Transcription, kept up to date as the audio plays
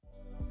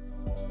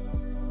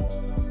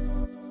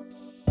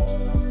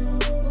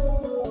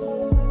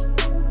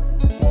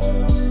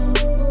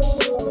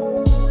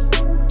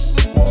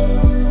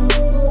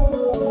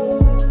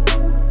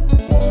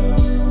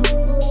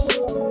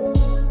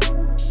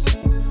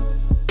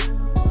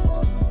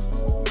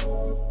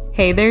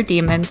Hey there,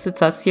 demons.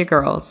 It's us, your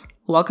girls.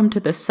 Welcome to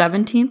the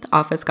 17th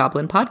Office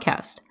Goblin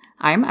Podcast.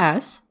 I'm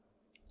S.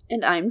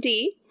 And I'm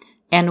D.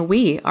 And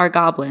we are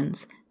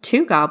goblins.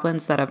 Two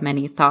goblins that have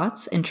many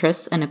thoughts,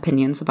 interests, and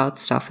opinions about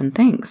stuff and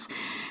things.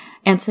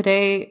 And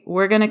today,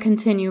 we're going to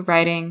continue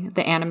riding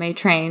the anime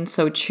train,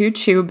 so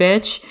choo-choo,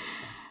 bitch.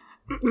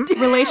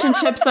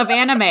 Relationships of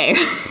anime.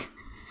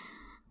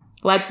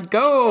 Let's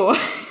go.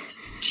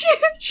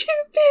 Choo-choo,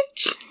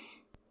 bitch.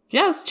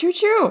 Yes,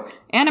 choo-choo.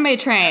 Anime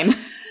train.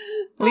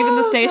 Leaving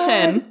the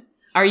station. God.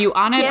 Are you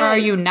on it or are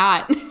you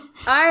not?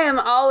 I am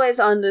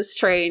always on this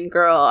train,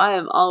 girl. I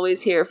am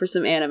always here for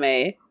some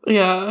anime.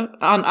 Yeah,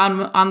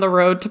 on the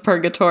road to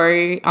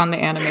purgatory on the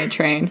anime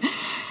train.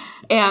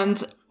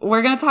 And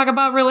we're going to talk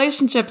about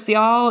relationships,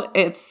 y'all.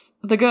 It's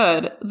the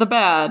good, the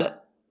bad,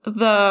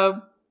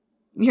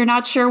 you're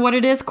not sure what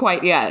it is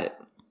quite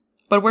yet.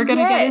 But we're going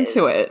to get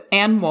into it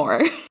and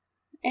more.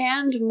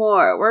 And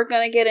more. We're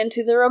going to get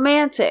into the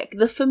romantic,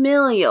 the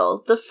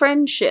familial, the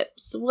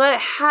friendships, what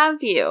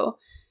have you.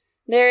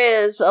 There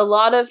is a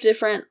lot of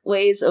different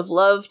ways of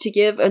love to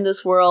give in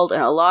this world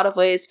and a lot of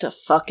ways to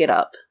fuck it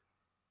up.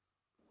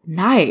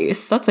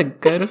 Nice. That's a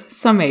good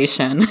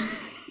summation.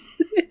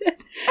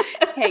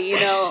 Hey,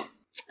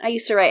 I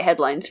used to write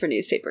headlines for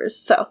newspapers,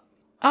 so.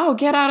 Oh,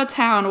 get out of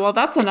town. Well,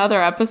 that's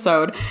another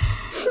episode.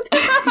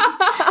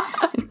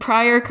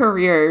 Prior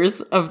careers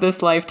of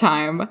this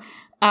lifetime.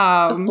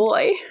 Oh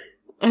boy.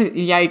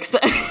 Yikes.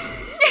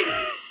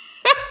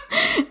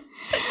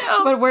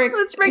 No, but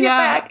let's bring it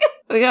back.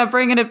 Yeah,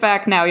 bringing it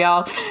back now,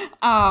 y'all.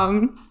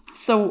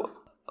 So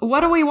what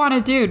do we want to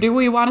do? Do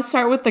we want to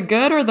start with the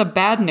good or the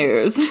bad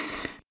news?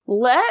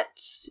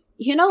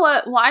 You know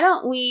what? Why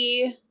don't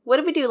what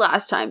did we do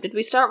last time? Did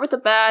we start with the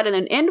bad and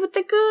then end with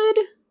the good?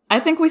 I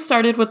think we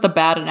started with the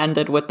bad and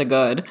ended with the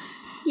good.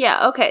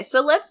 Yeah, okay.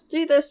 So let's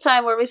do this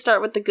time where we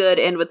start with the good,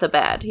 end with the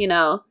bad,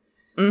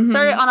 Mm-hmm.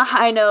 Start it on a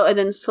high note and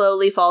then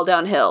slowly fall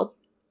downhill.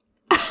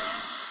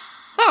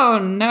 Oh,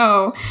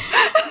 no.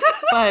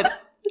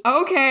 But,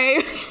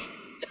 okay.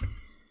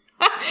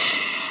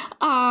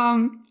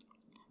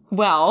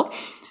 Well,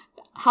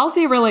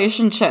 healthy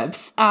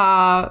relationships.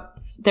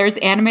 There's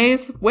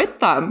animes with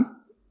them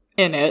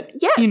in it.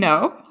 Yes.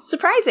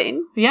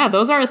 Surprising. Yeah,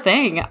 those are a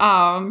thing.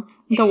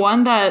 The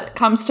one that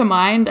comes to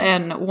mind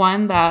and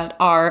one that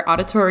our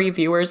auditory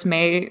viewers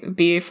may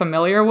be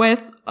familiar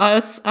with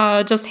us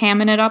just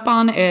hamming it up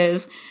on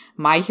is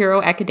My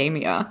Hero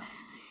Academia.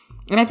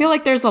 And I feel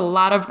like there's a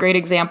lot of great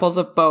examples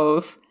of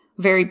both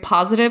very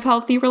positive,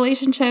 healthy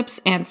relationships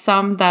and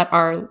some that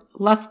are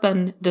less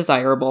than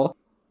desirable.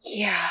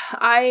 Yeah,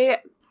 I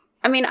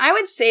mean, I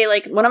would say,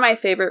 one of my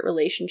favorite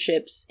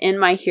relationships in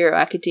My Hero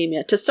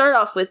Academia, to start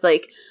off with,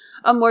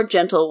 a more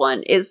gentle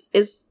one, is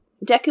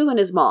Deku and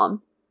his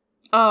mom.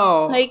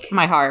 Oh,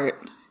 my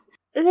heart.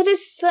 That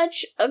is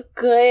such a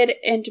good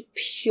and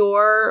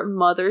pure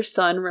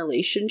mother-son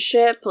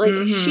relationship.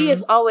 She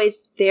is always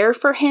there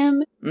for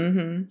him.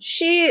 Mm-hmm.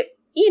 She,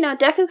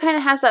 Deku kind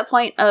of has that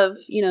point of,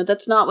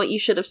 that's not what you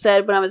should have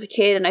said when I was a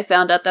kid and I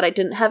found out that I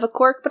didn't have a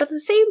quirk. But at the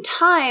same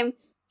time,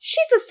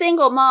 she's a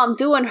single mom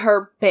doing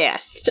her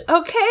best,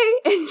 okay?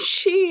 And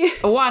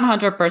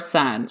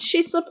 100%.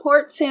 She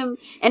supports him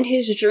and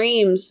his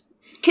dreams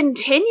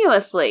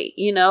continuously,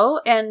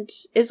 and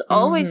is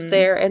always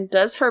there and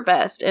does her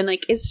best. And,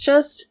 it's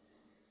just,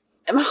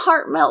 my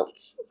heart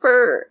melts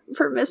for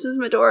Mrs.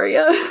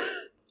 Midoriya.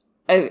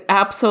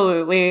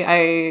 Absolutely.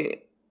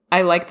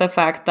 I like the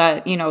fact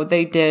that,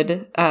 they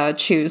did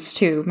choose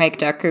to make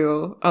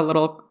Deku a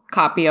little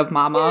copy of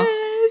Mama.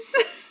 Yes.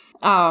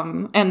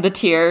 And the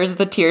tear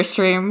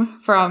stream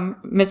from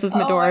Mrs.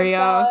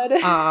 Midoriya.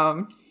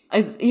 Oh my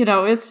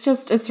God.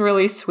 It's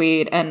really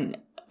sweet. And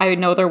I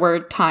know there were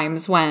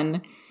times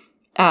when,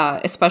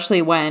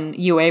 especially when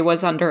Yue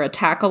was under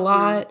attack a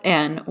lot,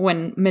 and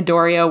when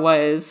Midoriya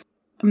was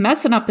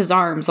messing up his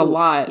arms a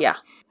lot. Yeah.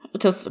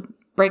 Just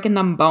breaking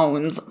them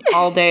bones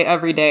all day,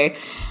 every day.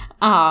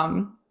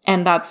 And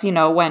that's,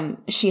 when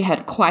she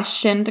had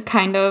questioned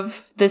kind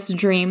of this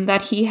dream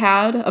that he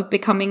had of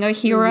becoming a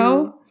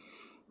hero.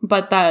 Mm-hmm.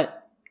 But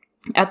that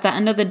at the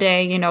end of the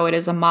day, it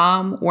is a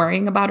mom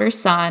worrying about her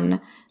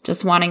son,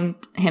 just wanting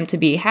him to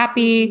be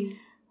happy,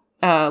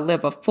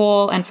 live a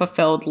full and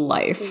fulfilled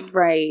life.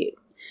 Right.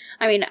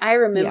 I mean, I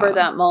remember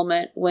that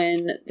moment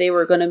when they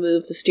were going to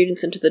move the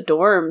students into the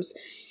dorms,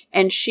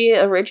 and she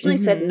originally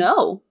said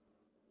no.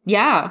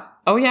 Yeah.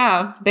 Oh,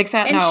 yeah. Big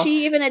fat no. And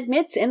she even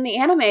admits in the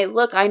anime,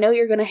 look, I know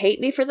you're going to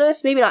hate me for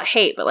this. Maybe not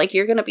hate, but,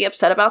 you're going to be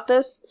upset about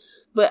this.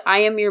 But I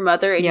am your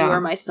mother, and you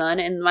are my son,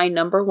 and my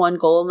number one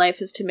goal in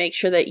life is to make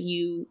sure that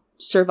you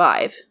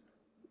survive.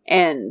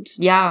 And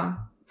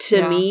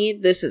to me,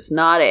 this is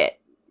not it.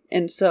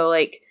 And so,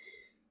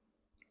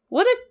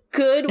 what a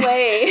good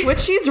way. Which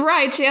she's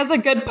right. She has a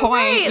good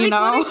point, right.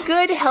 What a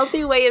good,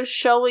 healthy way of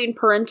showing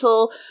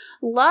parental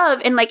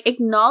love and,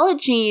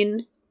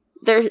 acknowledging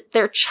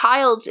their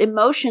child's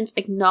emotions,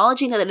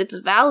 acknowledging that it's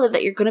valid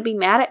that you're going to be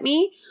mad at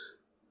me,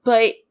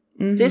 but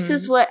this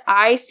is what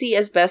I see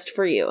as best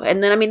for you.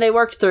 And then, I mean, they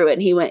worked through it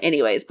and he went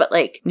anyways, but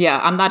like... Yeah,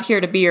 I'm not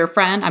here to be your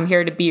friend. I'm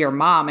here to be your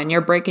mom, and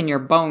you're breaking your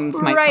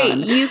bones, my son. Right,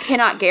 you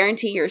cannot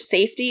guarantee your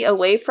safety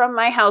away from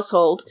my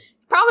household.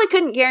 Probably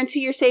couldn't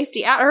guarantee your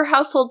safety at her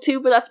household too,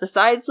 but that's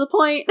besides the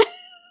point.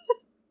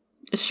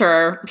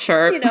 Sure.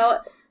 You know...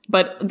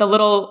 But the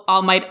little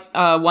All Might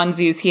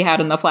onesies he had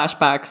in the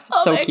flashbacks,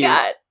 so cute. Oh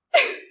my god.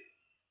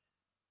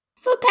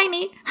 So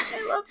tiny.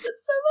 I love them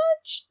so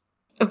much.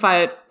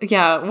 But,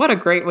 yeah, what a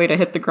great way to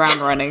hit the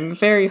ground running.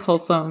 Very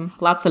wholesome.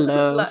 Lots of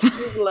love. Lots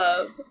of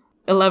love.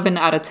 11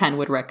 out of 10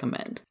 would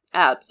recommend.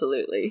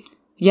 Absolutely.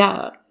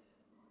 Yeah.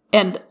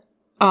 And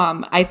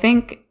I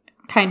think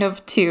kind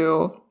of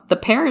to the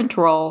parent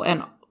role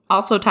and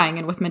also tying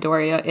in with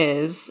Midoriya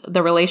is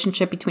the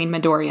relationship between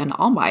Midoriya and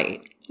All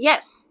Might.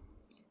 Yes.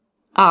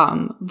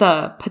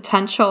 The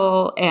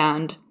potential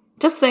and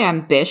just the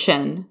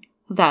ambition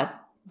that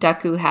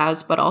Deku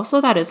has, but also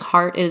that his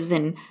heart is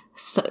in...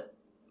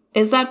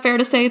 Is that fair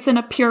to say it's in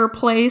a pure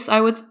place? I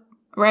would,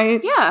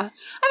 right? Yeah. I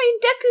mean,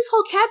 Deku's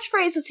whole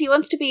catchphrase is he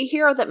wants to be a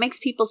hero that makes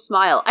people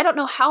smile. I don't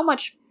know how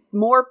much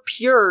more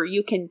pure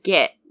you can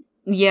get.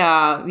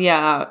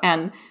 Yeah.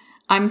 And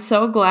I'm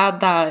so glad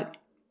that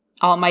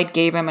All Might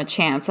gave him a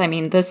chance. I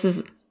mean, this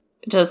is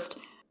just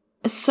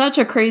such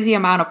a crazy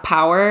amount of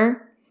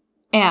power.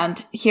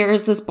 And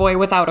here's this boy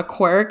without a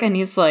quirk, and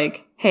he's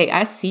like, hey,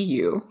 I see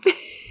you.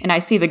 And I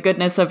see the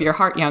goodness of your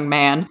heart, young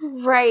man.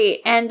 Right.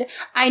 And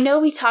I know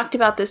we talked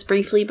about this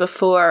briefly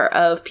before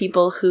of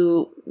people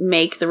who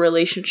make the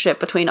relationship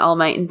between All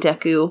Might and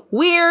Deku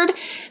weird.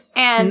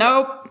 And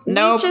Nope.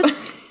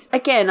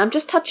 Again, I'm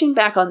just touching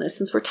back on this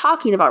since we're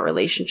talking about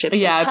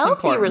relationships and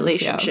healthy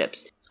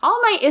relationships. Yeah.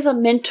 All Might is a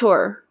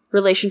mentor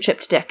relationship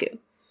to Deku.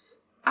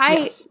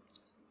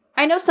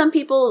 I know some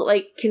people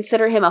like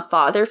consider him a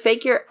father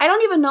figure. I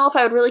don't even know if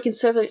I would really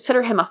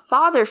consider him a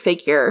father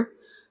figure,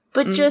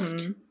 but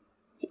just...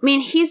 I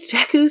mean, he's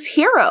Deku's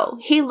hero.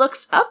 He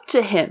looks up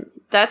to him.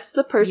 That's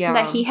the person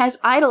that he has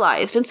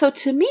idolized. And so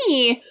to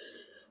me,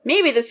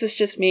 maybe this is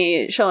just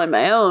me showing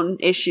my own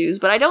issues,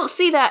 but I don't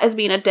see that as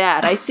being a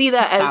dad. I see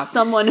that as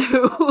someone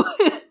who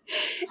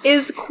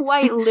is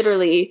quite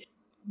literally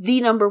the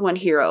number one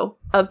hero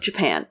of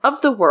Japan,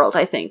 of the world,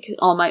 I think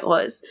All Might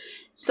was.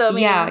 So, I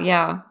mean,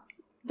 yeah.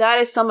 That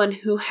is someone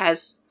who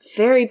has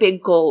very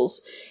big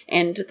goals.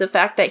 And the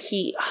fact that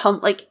he,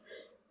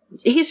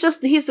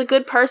 he's a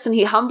good person.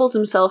 He humbles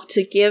himself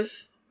to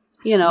give,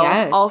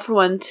 all for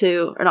one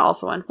to, or not all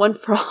for one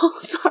for all,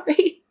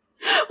 sorry.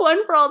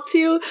 One for all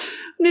to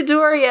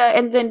Midoriya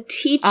and then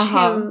teach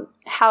him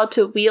how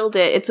to wield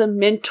it. It's a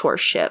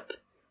mentorship.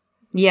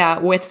 Yeah,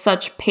 with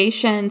such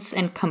patience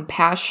and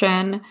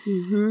compassion.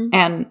 Mm-hmm.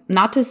 And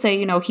not to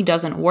say, he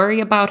doesn't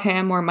worry about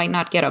him or might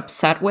not get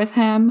upset with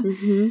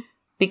him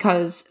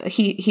because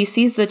he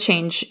sees the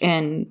change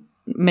in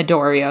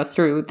Midoriya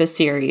through the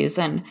series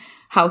and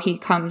how he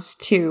comes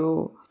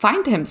to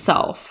find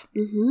himself,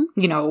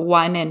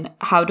 one, and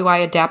how do I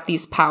adapt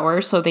these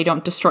powers so they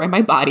don't destroy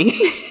my body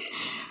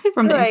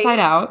from the inside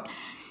out.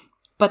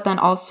 But then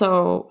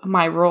also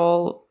my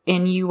role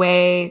in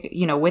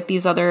UA, with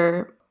these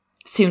other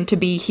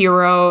soon-to-be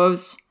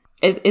heroes.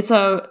 It's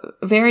a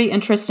very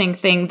interesting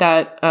thing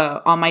that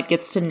All Might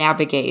gets to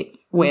navigate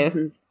with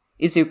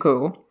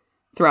Izuku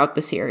throughout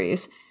the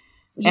series.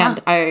 Yeah.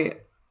 And I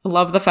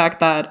love the fact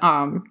that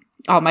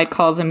All Might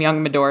calls him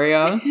young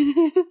Midoriya.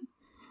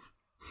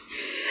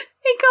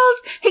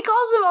 He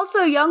calls him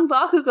also young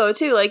Bakugo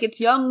too. Like it's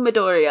young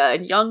Midoriya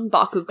and young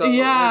Bakugo.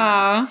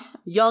 Yeah. And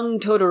young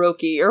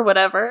Todoroki or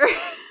whatever.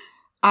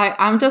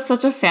 I'm just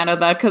such a fan of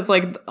that because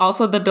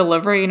also the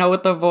delivery,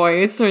 with the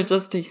voice or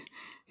just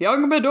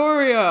young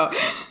Midoriya.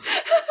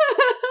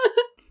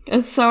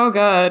 It's so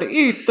good.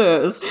 Eat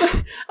this.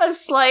 A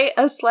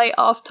slight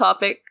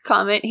off-topic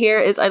comment here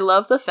is I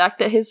love the fact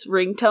that his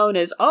ringtone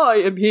is I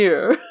am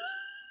here.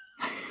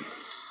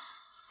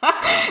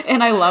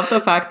 And I love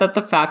the fact that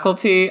the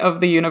faculty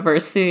of the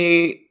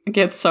university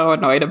gets so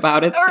annoyed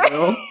about it, too. Right.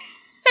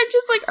 I'm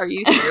just like, are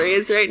you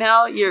serious right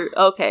now? You're,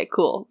 okay,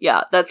 cool.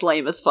 Yeah, that's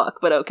lame as fuck,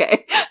 but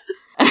okay.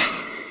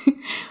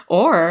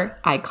 Or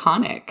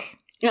iconic.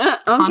 Okay.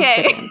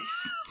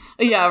 Confidence.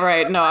 Yeah,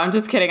 right. No, I'm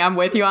just kidding. I'm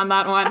with you on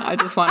that one. I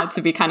just wanted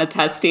to be kind of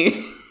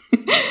testy.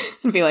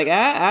 And be like,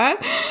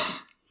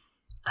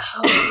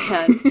 Oh,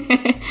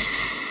 man.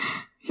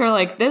 You're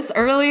like, this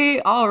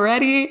early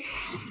already?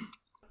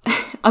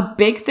 A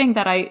big thing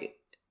that I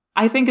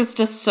think is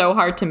just so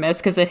hard to miss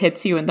because it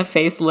hits you in the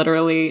face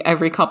literally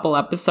every couple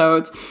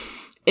episodes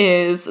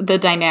is the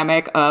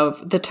dynamic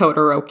of the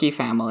Todoroki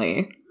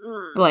family.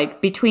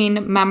 Like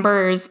between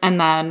members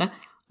and then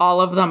all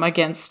of them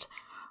against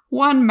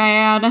one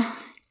man,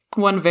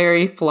 one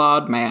very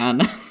flawed man.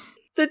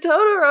 The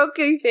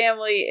Todoroki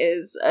family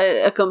is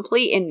a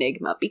complete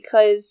enigma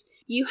because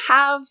you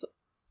have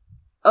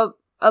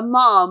a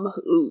mom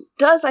who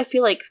does, I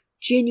feel like,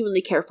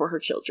 genuinely care for her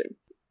children.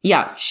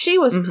 Yes. She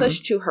was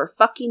pushed to her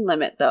fucking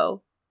limit,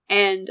 though.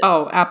 And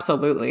oh,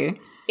 absolutely.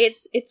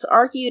 It's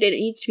argued, and it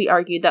needs to be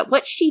argued, that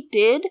what she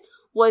did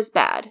was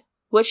bad.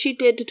 what she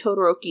did to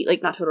Todoroki,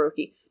 like, not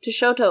Todoroki, to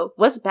Shoto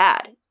was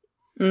bad.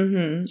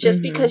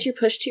 Just because you're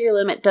pushed to your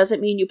limit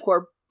doesn't mean you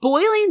pour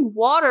boiling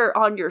water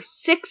on your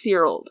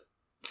 6-year-old.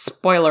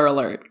 Spoiler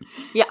alert.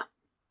 Yeah.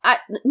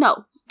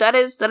 No, that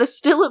is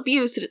still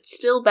abuse, and it's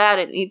still bad,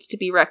 and it needs to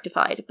be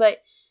rectified. But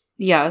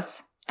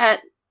yes,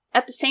 at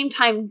the same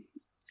time,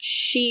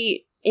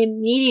 she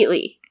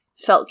immediately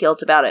felt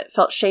guilt about it,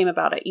 felt shame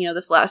about it. You know,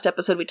 this last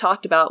episode we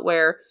talked about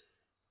where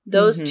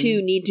those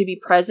two need to be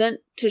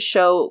present to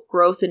show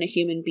growth in a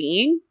human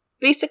being,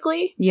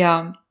 basically.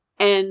 Yeah.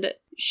 And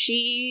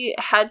she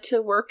had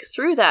to work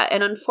through that.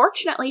 And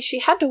unfortunately, she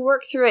had to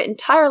work through it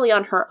entirely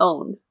on her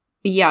own.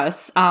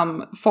 Yes.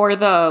 For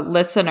the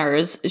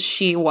listeners,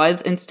 she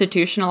was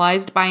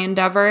institutionalized by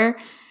Endeavor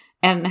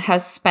and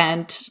has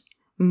spent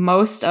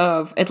most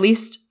of, at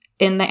least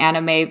in the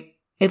anime,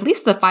 at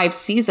least the 5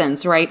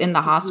 seasons, right, in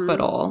the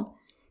hospital.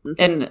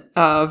 In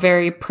a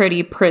very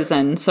pretty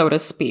prison, so to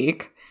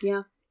speak.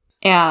 Yeah.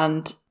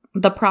 And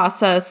the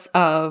process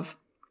of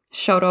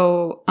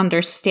Shoto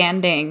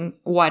understanding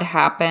what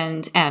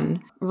happened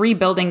and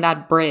rebuilding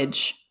that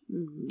bridge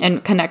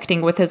and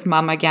connecting with his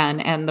mom again,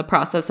 and the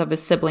process of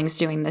his siblings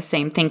doing the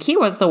same thing. He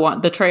was the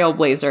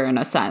trailblazer in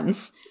a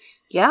sense.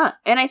 Yeah.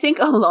 And I think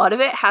a lot of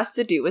it has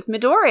to do with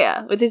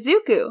Midoriya, with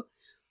Izuku.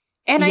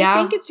 And I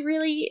think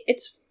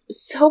it's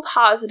so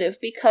positive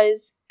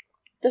because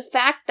the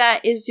fact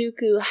that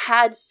Izuku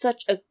had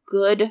such a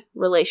good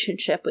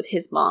relationship with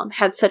his mom,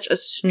 had such a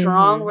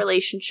strong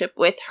relationship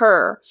with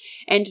her,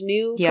 and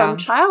knew from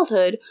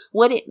childhood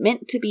what it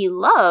meant to be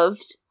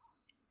loved,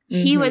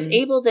 he was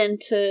able then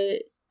to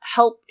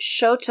help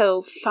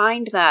Shoto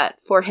find that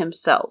for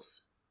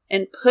himself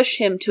and push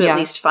him to at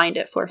least find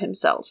it for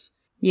himself.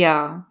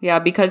 Yeah,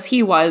 because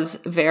he was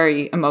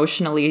very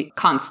emotionally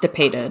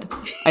constipated,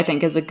 I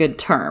think is a good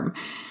term.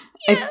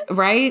 Yes.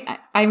 Right?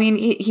 I mean,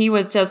 he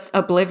was just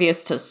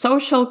oblivious to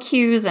social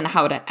cues and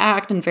how to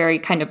act and very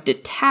kind of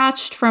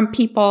detached from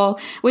people,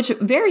 which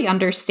very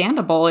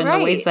understandable in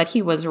the ways that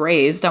he was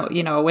raised,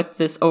 you know, with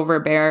this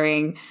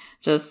overbearing,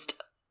 just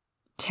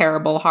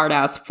terrible,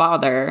 hard-ass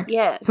father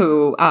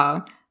who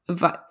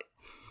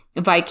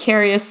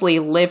vicariously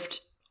lived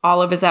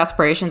all of his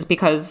aspirations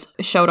because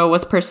Shoto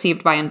was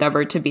perceived by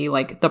Endeavor to be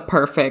like the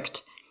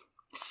perfect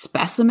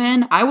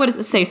specimen. I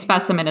would say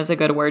specimen is a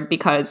good word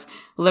because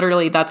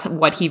literally that's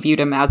what he viewed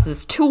him as,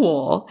 this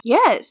tool.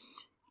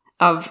 Yes.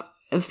 Of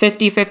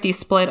 50-50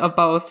 split of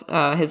both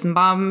his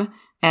mom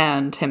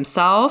and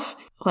himself.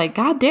 Like,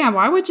 goddamn,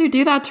 why would you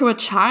do that to a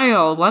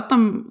child? Let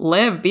them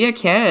live, be a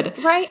kid.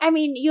 Right? I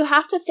mean, you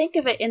have to think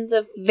of it in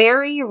the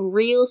very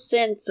real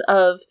sense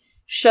of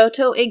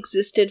Shoto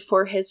existed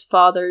for his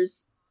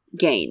father's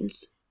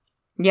gains.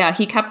 Yeah,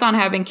 he kept on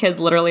having kids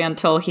literally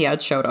until he had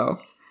Shoto.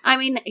 I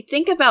mean,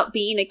 think about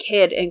being a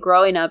kid and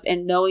growing up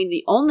and knowing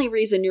the only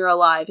reason you're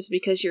alive is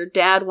because your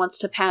dad wants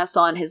to pass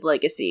on his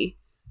legacy.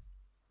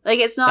 Like,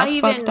 it's not That's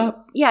even... fucked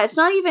up. Yeah, it's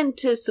not even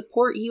to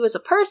support you as a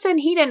person.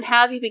 He didn't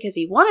have you because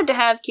he wanted to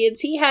have kids.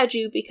 He had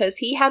you because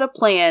he had a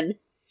plan,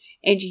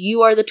 and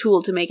you are the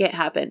tool to make it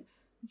happen.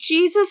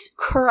 Jesus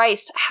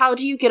Christ, how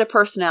do you get a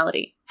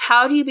personality?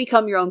 How do you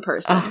become your own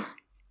person?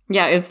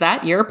 Yeah, is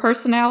that your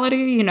personality?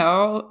 You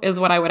know, is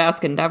what I would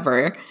ask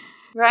Endeavor.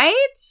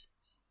 Right?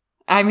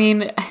 I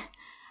mean,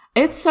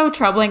 it's so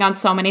troubling on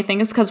so many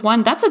things because,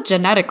 one, that's a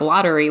genetic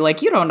lottery.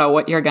 Like, you don't know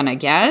what you're gonna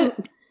get.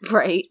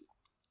 Right?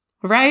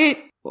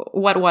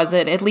 What was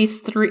it? At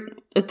least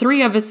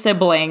three of his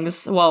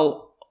siblings,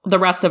 well, the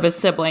rest of his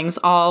siblings,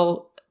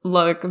 all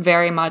look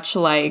very much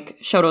like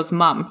Shoto's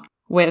mom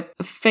with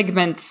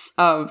figments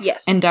of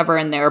Endeavor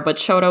in there. But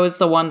Shoto is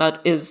the one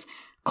that is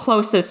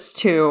closest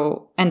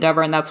to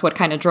Endeavor, and that's what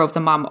kind of drove the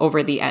mom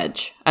over the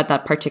edge at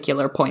that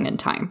particular point in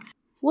time.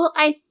 Well,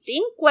 I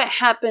think what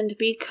happened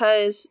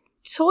because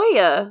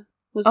Toya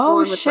was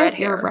born with red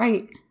hair. You're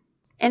right.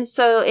 And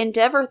so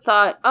Endeavor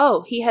thought,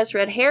 oh, he has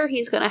red hair,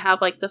 he's going to have,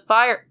 like, the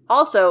fire.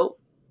 Also,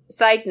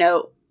 side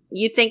note,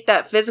 you think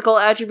that physical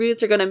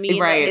attributes are going to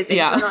mean that his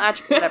internal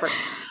attribute, whatever.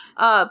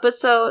 But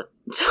so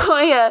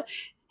Toya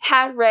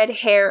had red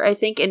hair, I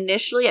think,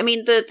 initially. I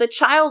mean, the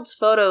child's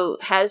photo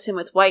has him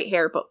with white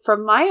hair, but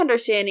from my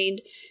understanding,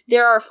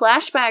 there are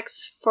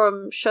flashbacks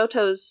from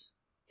Shoto's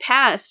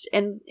past,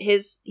 and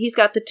he's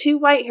got the 2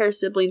 white hair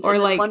siblings, or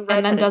and like, one red.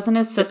 And then doesn't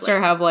his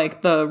sister have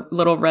like the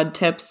little red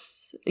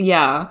tips?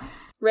 Yeah,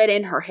 red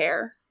in her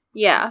hair.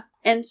 Yeah,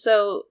 and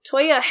so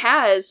Toya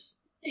has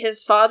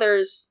his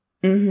father's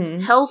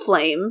hell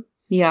flame.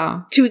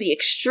 Yeah, to the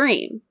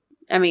extreme.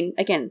 I mean,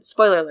 again,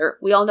 spoiler alert.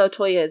 We all know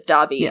Toya is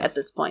Dabi at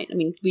this point. I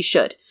mean, we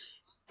should.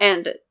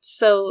 And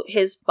so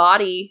his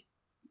body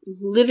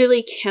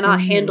literally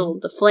cannot handle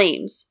the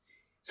flames.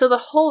 So the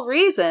whole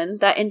reason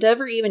that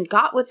Endeavor even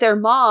got with their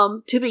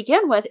mom to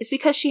begin with is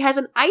because she has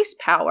an ice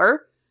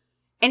power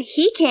and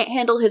he can't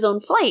handle his own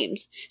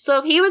flames. So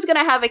if he was going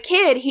to have a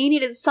kid, he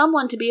needed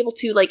someone to be able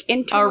to, like,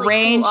 internally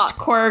arranged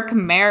quirk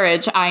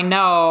marriage. I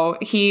know.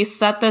 He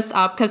set this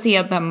up because he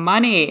had the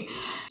money.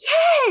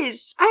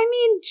 Yes! I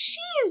mean,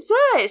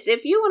 Jesus!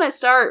 If you want to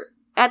start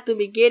at the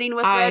beginning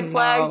with red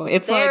flags,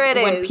 it's there like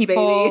it when is,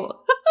 people, baby.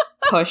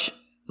 push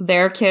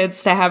their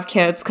kids to have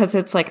kids because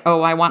it's like,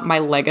 oh, I want my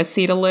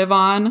legacy to live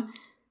on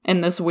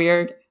in this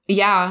weird...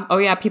 Yeah. Oh,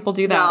 yeah, people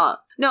do that.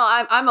 No,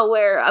 I'm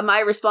aware.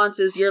 My response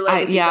is your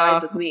legacy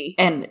dies with me.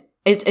 And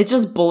it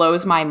just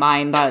blows my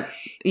mind that,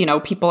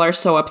 people are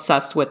so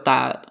obsessed with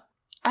that.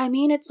 I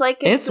mean, it's like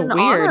it's an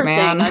weird, honor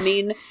man. Thing. I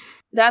mean,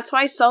 that's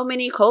why so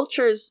many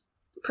cultures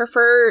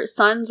prefer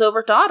sons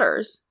over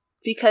daughters,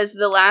 because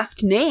the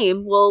last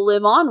name will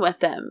live on with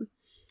them.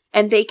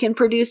 And they can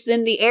produce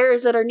then the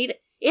heirs that are needed.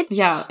 It's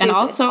stupid. And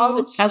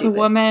also, as a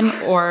woman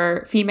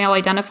or female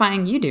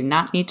identifying, you do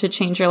not need to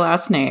change your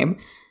last name.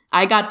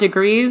 I got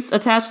degrees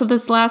attached to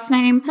this last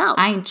name. No.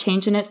 I ain't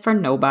changing it for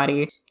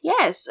nobody.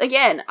 Yes.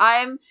 Again,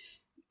 I'm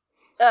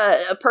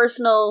a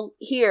personal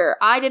here.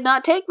 I did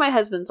not take my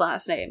husband's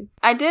last name.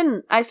 I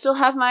didn't. I still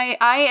have I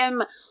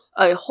am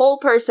a whole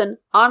person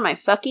on my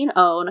fucking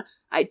own.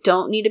 I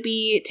don't need to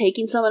be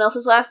taking someone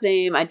else's last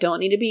name. I don't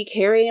need to be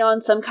carrying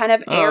on some kind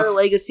of heir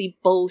legacy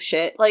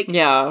bullshit.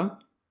 Yeah.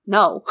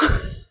 No.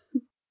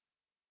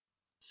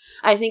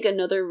 I think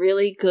another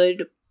really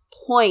good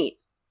point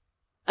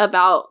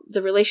about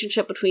the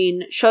relationship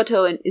between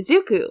Shoto and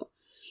Izuku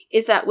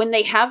is that when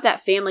they have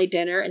that family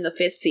dinner in the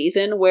 5th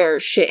season where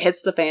shit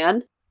hits the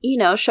fan,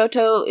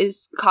 Shoto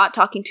is caught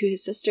talking to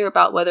his sister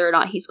about whether or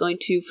not he's going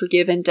to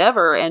forgive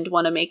Endeavor and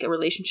want to make a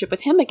relationship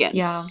with him again.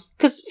 Yeah.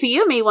 Because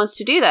Fuyumi wants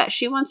to do that.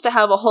 She wants to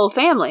have a whole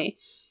family.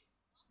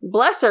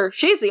 Bless her,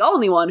 she's the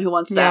only one who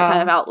wants that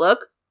kind of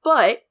outlook,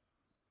 but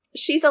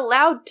she's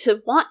allowed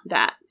to want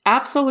that.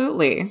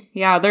 Absolutely.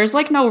 Yeah, there's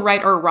no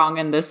right or wrong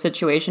in this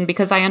situation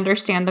because I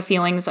understand the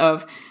feelings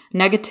of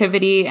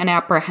negativity and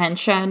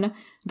apprehension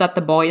that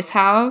the boys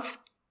have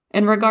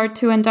in regard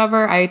to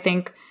Endeavor. I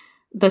think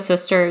the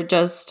sister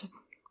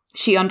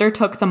she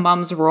undertook the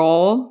mom's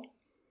role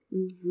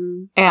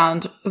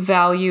and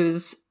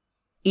values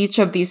each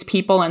of these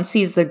people and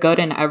sees the good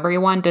in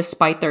everyone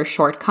despite their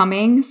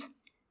shortcomings.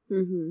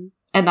 Mm-hmm.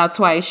 And that's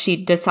why she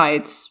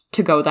decides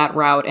to go that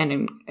route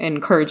and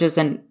encourages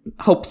and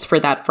hopes for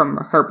that from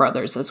her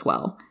brothers as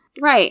well.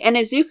 Right. And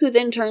Izuku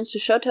then turns to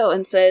Shoto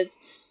and says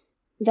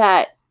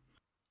that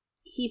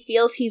he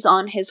feels he's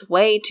on his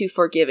way to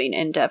forgiving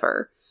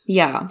Endeavor.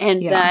 Yeah.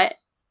 And that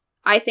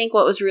I think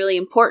what was really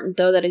important,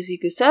 though, that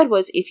Izuku said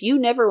was, if you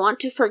never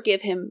want to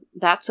forgive him,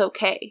 that's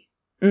okay.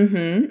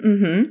 Mm-hmm.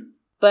 Mm-hmm.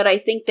 But I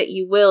think that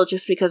you will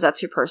just because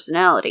that's your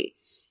personality.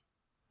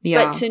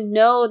 Yeah. But to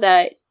know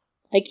that,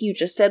 like you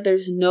just said,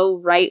 there's no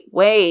right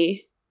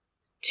way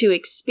to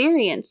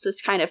experience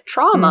this kind of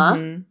trauma.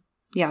 Mm-hmm.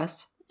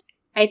 Yes.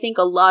 I think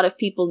a lot of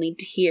people need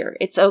to hear.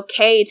 It's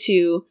okay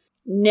to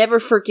never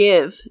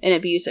forgive an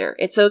abuser.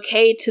 It's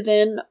okay to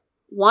then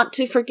want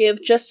to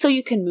forgive just so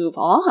you can move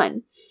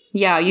on.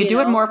 Yeah, you do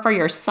it more for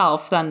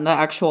yourself than the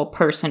actual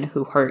person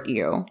who hurt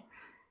you.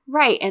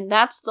 Right, and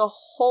that's the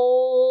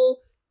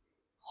whole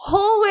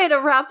way to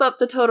wrap up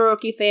the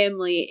Todoroki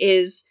family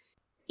is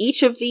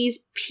each of these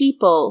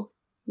people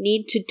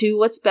need to do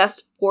what's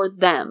best for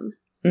them.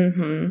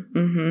 Mm-hmm,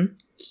 mm-hmm.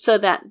 So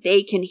that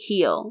they can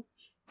heal.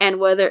 And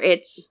whether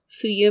it's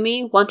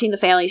Fuyumi wanting the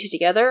family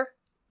together,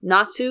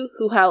 Natsu,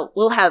 who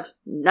will have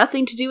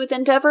nothing to do with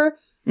Endeavor,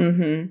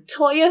 mm-hmm.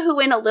 Toya, who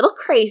went a little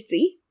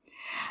crazy.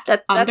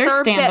 That's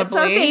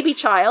our baby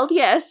child,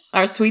 yes.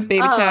 Our sweet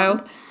baby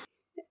child.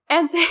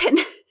 And then,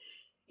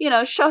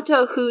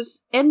 Shoto,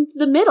 who's in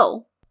the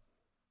middle.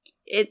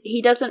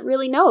 He doesn't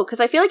really know,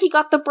 because I feel like he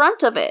got the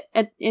brunt of it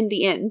in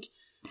the end.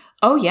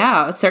 Oh,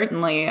 yeah,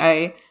 certainly.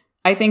 I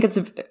think it's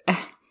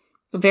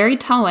very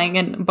telling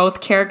in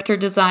both character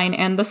design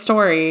and the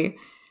story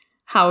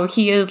how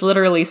he is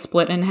literally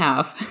split in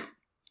half.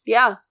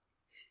 Yeah.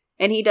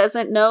 And he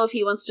doesn't know if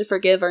he wants to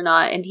forgive or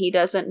not, and he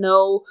doesn't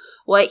know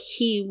what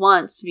he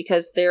wants,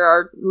 because there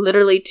are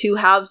literally two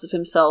halves of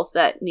himself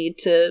that need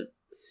to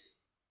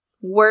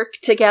work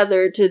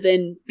together to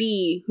then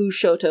be who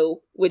Shoto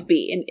would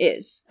be and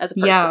is as a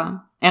person. Yeah,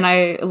 and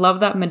I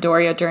love that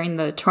Midoriya during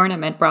the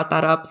tournament brought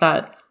that up,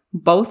 that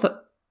both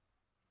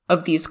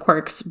of these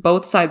quirks,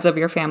 both sides of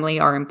your family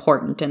are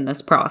important in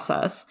this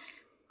process.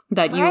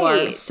 That you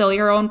are still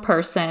your own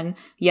person.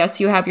 Yes,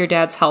 you have your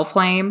dad's hell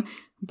flame,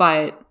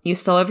 but you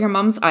still have your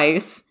mom's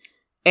ice,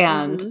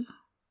 and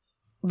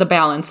mm-hmm. the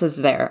balance is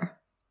there.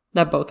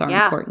 That both are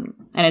important.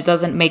 And it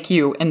doesn't make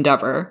you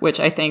Endeavor,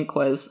 which I think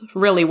was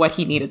really what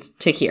he needed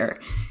to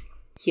hear.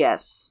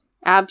 Yes,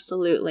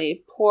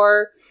 absolutely.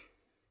 Poor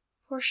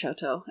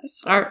Shoto. I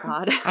swear to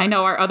God. I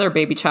know, our other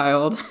baby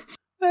child.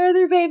 Our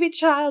other baby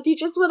child. You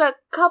just want to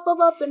cup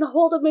him up and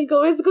hold him and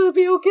go, it's going to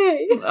be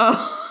okay.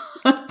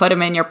 Oh, put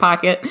him in your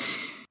pocket.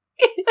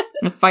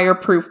 A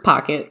fireproof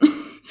pocket.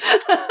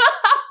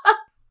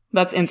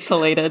 That's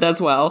insulated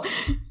as well.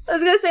 I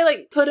was going to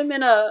say, put him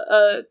in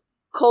a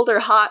cold or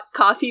hot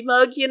coffee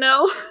mug,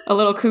 A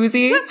little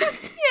koozie? Yeah,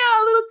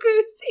 a little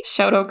koozie.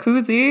 Shoto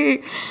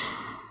koozie.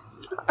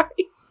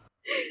 Sorry.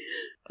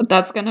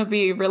 That's going to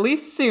be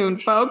released soon,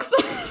 folks.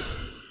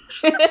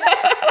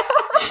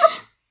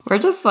 We're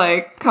just,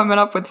 coming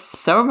up with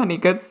so many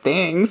good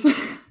things.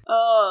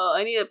 Oh,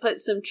 I need to put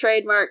some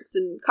trademarks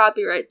and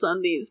copyrights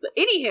on these. But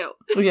anywho.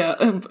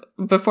 Yeah,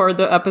 before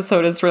the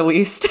episode is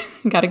released,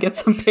 got to get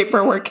some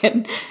paperwork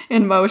in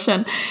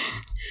motion.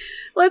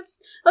 Let's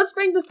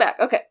bring this back.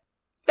 Okay.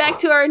 Back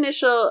to our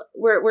initial,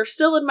 we're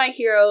still in My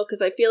Hero,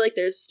 because I feel like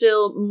there's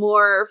still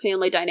more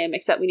family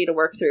dynamics that we need to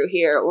work through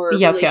here, or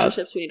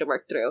relationships we need to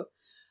work through.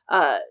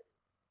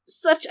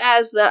 Such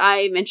as that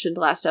I mentioned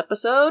last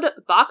episode,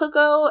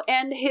 Bakugo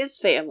and his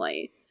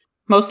family.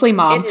 Mostly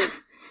mom. It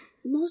is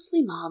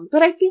mostly mom,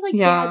 but I feel like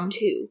dad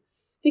too.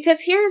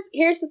 Because here's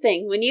the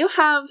thing, when you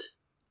have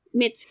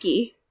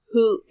Mitsuki,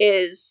 who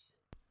is,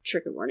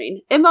 trigger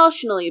warning,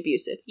 emotionally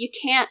abusive, you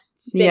can't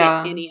spin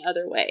it any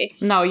other way.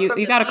 No,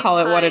 you gotta call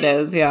it what it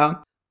is, yeah.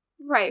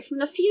 Right. From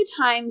the few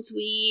times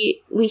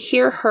we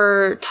hear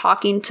her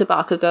talking to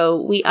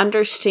Bakugo, we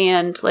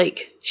understand,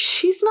 like,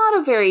 she's not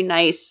a very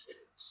nice,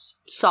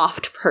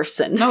 soft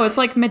person. No, it's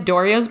like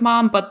Midoriya's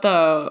mom, but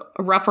the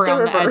rough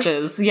around the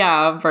edges,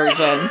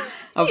 version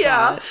of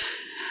that.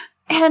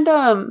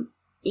 And,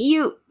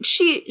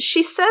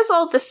 she says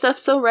all this stuff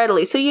so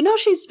readily, so you know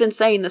she's been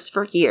saying this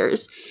for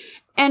years.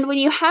 And when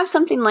you have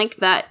something like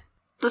that,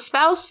 the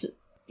spouse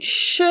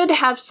should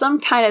have some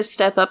kind of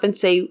step up and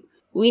say,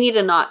 we need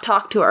to not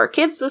talk to our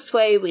kids this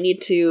way. We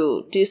need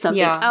to do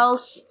something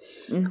else.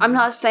 Mm-hmm. I'm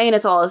not saying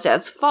it's all his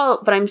dad's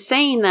fault, but I'm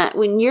saying that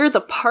when you're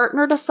the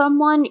partner to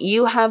someone,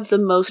 you have the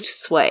most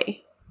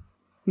sway.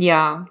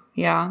 Yeah,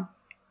 yeah.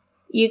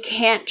 You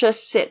can't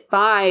just sit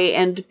by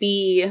and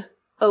be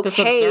okay. This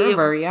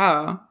observer,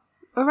 yeah.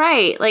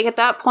 Right. Like, at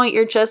that point,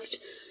 you're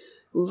just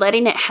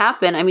letting it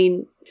happen. I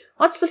mean,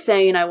 what's the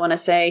saying I want to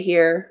say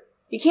here?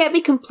 You can't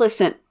be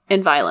complicit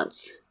in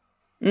violence.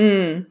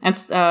 And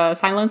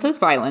silence is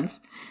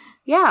violence.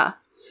 Yeah.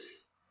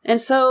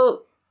 And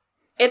so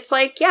it's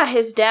like, yeah,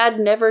 his dad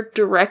never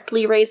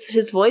directly raised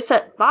his voice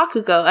at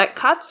Bakugo, at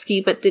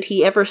Katsuki, but did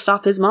he ever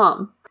stop his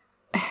mom?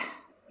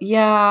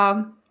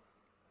 Yeah.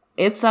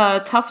 It's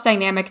a tough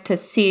dynamic to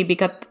see,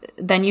 because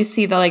then you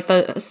see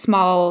the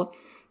small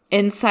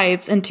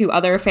insights into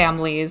other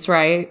families,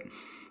 right?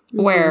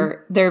 Mm-hmm.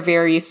 Where they're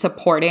very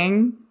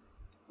supporting,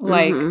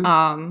 like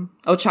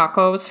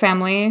Ochako's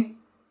family.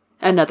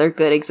 Another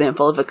good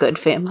example of a good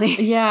family.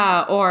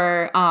 Yeah,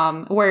 or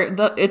where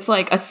it's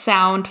like a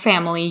sound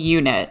family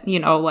unit, you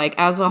know, like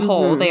as a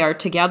whole, they are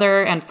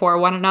together and for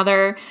one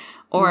another.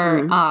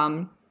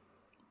 Or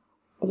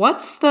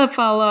what's the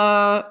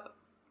fella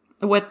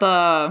with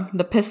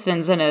the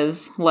pistons in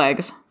his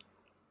legs?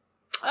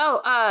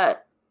 Oh,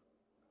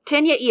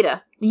 Tenya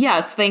Ida.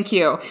 Yes, thank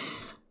you.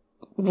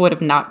 Would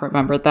have not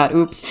remembered that.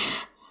 Oops.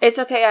 It's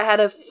okay. I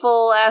had a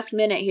full ass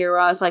minute here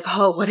where I was like,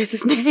 oh, what is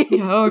his name?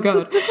 Oh,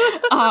 God.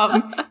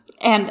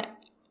 And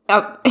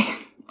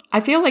I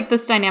feel like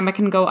this dynamic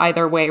can go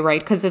either way, right?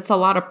 Because it's a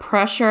lot of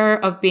pressure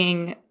of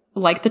being,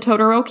 like the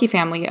Todoroki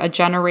family, a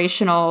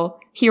generational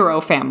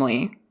hero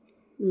family.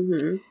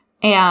 Mm-hmm.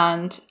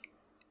 And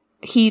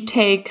he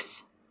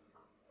takes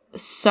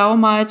so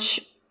much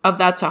of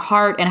that to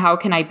heart. And how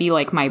can I be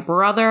like my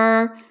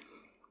brother?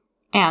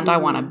 And I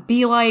want to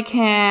be like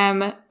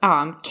him.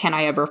 Can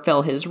I ever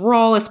fill his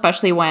role?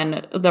 Especially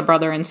when the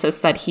brother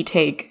insists that he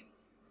take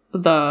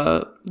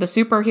the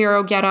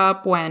superhero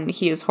getup when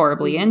he is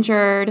horribly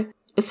injured.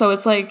 So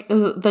it's like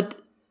the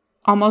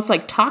almost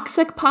like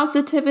toxic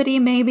positivity,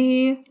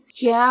 maybe.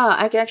 Yeah,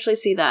 I can actually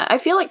see that. I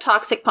feel like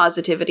toxic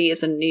positivity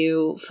is a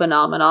new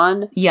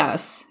phenomenon.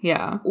 Yes,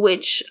 yeah.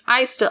 Which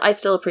I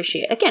still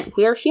appreciate. Again,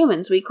 we are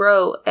humans. We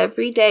grow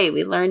every day.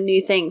 We learn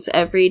new things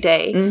every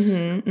day.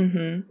 Mm-hmm,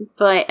 mm-hmm.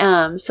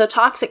 But, so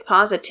toxic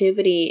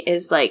positivity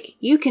is like,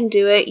 you can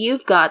do it.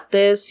 You've got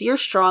this. You're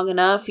strong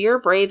enough. You're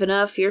brave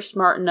enough. You're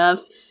smart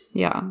enough.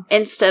 Yeah.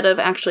 Instead of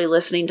actually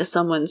listening to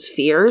someone's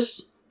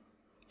fears.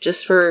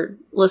 Just for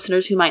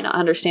listeners who might not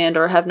understand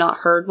or have not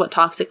heard what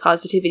toxic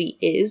positivity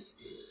is.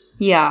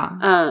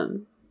 Yeah.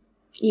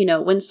 You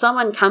know, when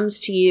someone comes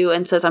to you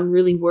and says, I'm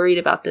really worried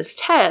about this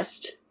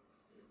test,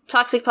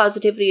 toxic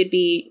positivity would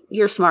be,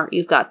 you're smart,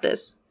 you've got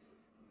this.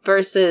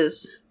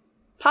 Versus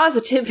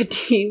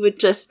positivity would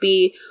just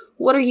be,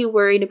 what are you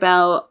worried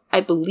about?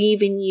 I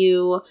believe in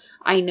you.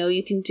 I know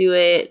you can do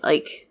it.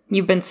 Like,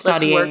 you've been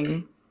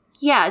studying.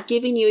 Yeah,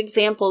 giving you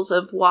examples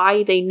of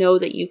why they know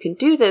that you can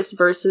do this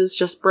versus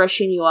just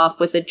brushing you off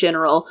with a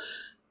general,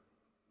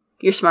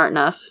 you're smart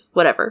enough,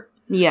 whatever.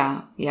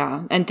 Yeah,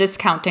 yeah. And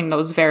discounting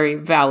those very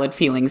valid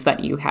feelings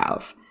that you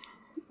have.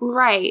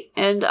 Right.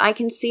 And I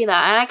can see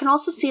that. And I can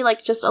also see,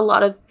 like, just a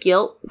lot of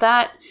guilt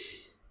that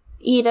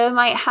Ida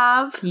might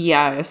have.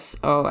 Yes.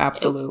 Oh,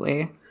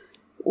 absolutely.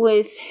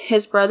 With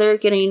his brother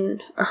getting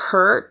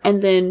hurt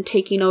and then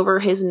taking over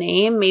his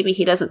name. Maybe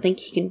he doesn't think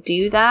he can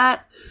do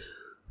that.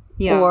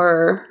 Yeah.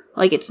 Or,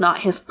 like, it's not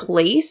his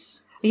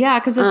place. Yeah,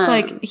 because it's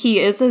like, he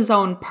is his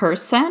own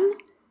person.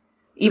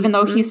 Even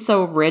though he's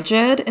so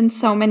rigid in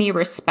so many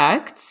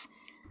respects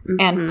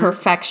and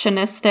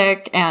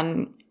perfectionistic,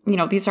 and, you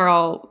know, these are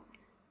all,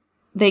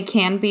 they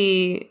can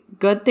be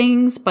good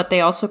things, but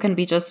they also can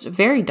be just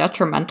very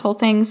detrimental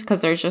things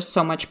because there's just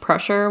so much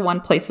pressure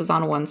one places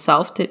on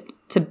oneself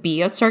to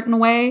be a certain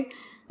way,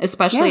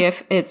 especially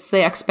if it's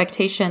the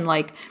expectation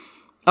like,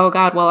 oh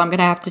God, well, I'm going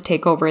to have to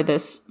take over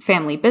this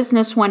family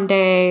business one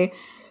day.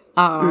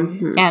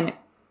 And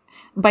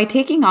by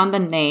taking on the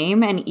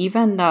name and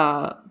even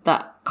the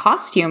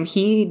costume,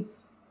 he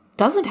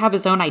doesn't have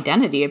his own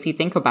identity if you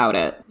think about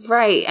it.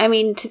 Right. I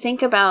mean, to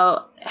think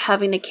about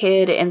having a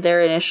kid and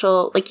their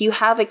initial, like, you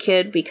have a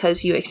kid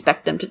because you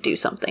expect them to do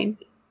something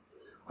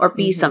or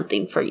be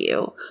something for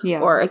you.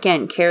 Yeah. Or,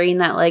 again, carrying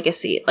that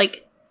legacy.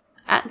 Like,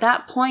 at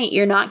that point,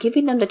 you're not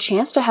giving them the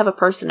chance to have a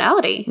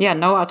personality. Yeah,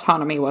 no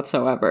autonomy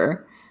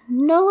whatsoever.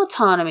 No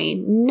autonomy.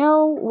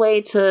 No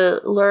way to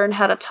learn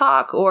how to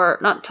talk, or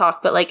not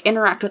talk, but, like,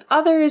 interact with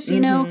others, you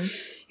know?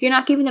 You're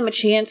not giving them a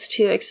chance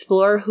to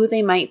explore who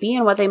they might be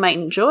and what they might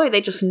enjoy. They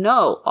just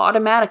know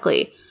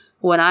automatically,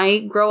 when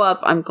I grow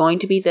up, I'm going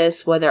to be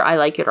this, whether I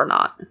like it or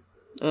not.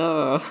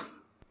 Ugh.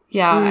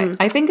 Yeah,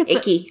 I think it's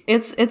icky.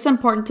 It's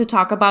important to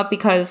talk about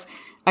because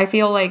I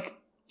feel like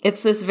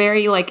it's this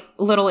very like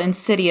little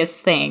insidious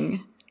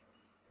thing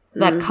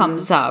that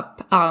comes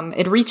up.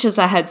 It reaches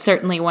a head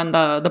certainly when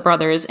the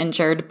brother is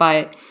injured,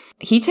 but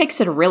he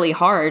takes it really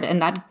hard,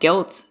 and that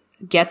guilt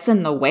gets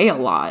in the way a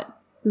lot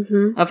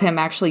of him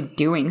actually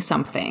doing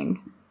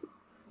something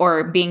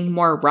or being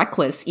more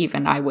reckless,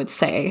 even, I would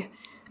say,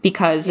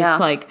 because it's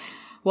like,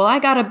 well, I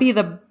gotta be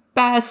the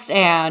best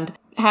and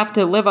have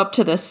to live up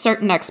to this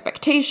certain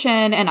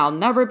expectation, and I'll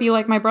never be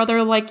like my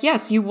brother. Like,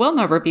 yes, you will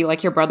never be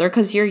like your brother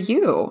because you're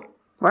you.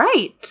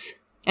 Right.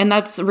 And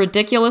that's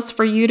ridiculous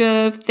for you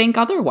to think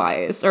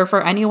otherwise, or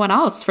for anyone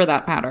else for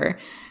that matter.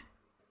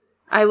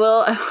 I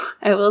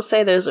will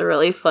say there's a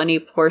really funny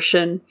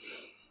portion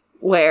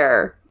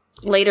where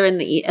later in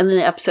the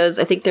episodes,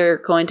 I think they're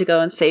going to go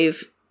and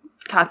save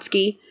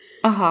Katsuki.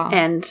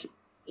 And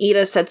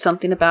Ida said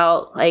something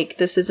about, like,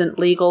 this isn't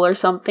legal or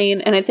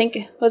something. And I think,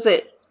 was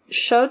it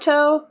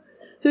Shoto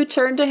who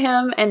turned to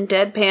him and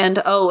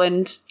deadpanned, oh,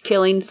 and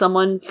killing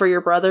someone for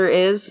your brother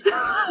is?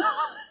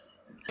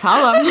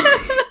 Tell him.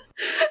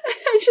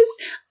 I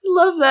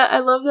love that. I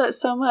love that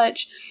so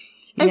much.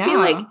 I feel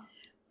like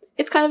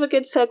it's kind of a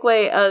good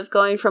segue of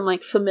going from,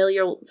 like,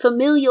 familial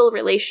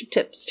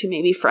relationships to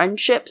maybe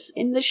friendships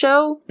in the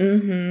show.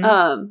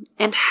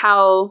 And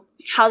how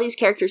these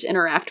characters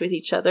interact with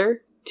each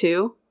other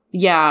too.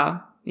 Yeah.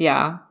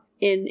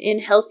 In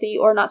healthy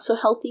or not so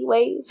healthy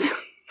ways.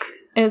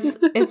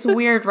 It's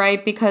weird,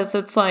 right? Because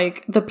it's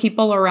like the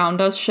people around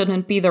us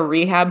shouldn't be the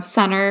rehab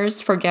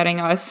centers for getting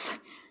us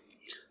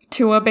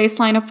to a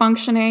baseline of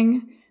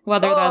functioning,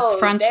 whether that's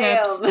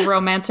friendships,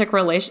 romantic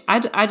relations.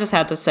 I just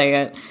had to say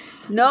it.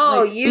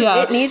 No,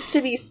 like, it needs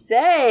to be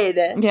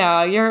said.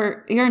 Yeah,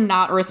 you're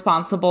not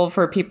responsible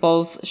for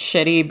people's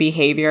shitty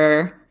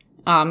behavior.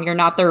 You're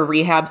not their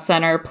rehab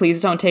center.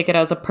 Please don't take it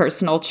as a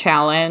personal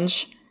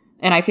challenge.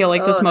 And I feel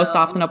like this most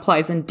often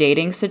applies in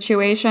dating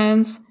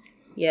situations.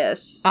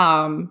 Yes.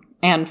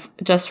 And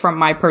just from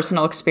my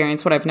personal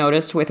experience, what I've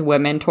noticed with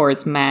women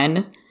towards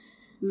men.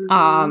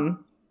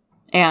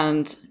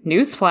 And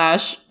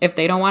newsflash, if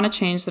they don't want to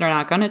change, they're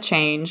not going to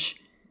change.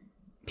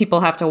 People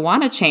have to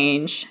want to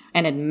change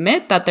and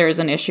admit that there's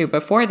an issue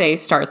before they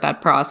start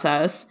that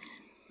process.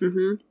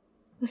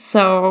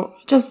 So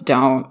just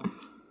don't.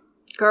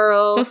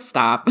 Girl. Just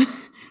stop.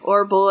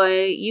 Or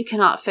boy, you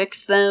cannot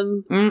fix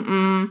them.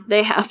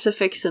 They have to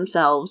fix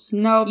themselves.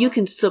 Nope. You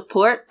can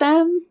support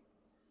them,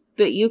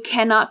 but you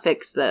cannot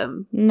fix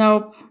them.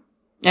 Nope.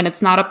 And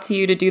it's not up to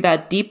you to do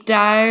that deep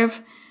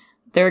dive.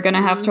 They're going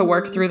to have to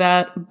work through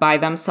that by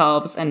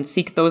themselves and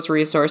seek those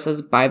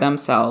resources by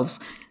themselves.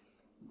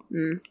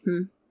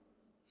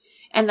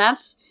 And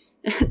that's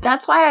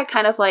why I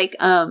kind of like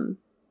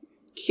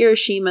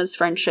Kirishima's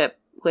friendship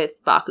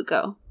with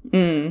Bakugo.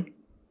 And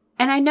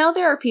I know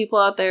there are people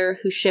out there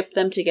who ship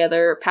them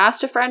together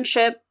past a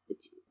friendship.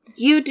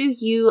 You do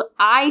you.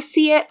 I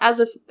see it as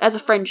a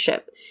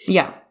friendship.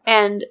 Yeah.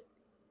 And,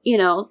 you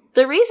know,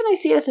 the reason I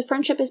see it as a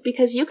friendship is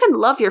because you can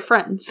love your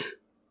friends.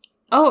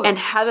 Oh, and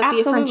have it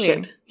absolutely. Be a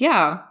friendship.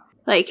 Yeah.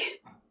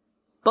 Like,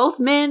 both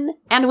men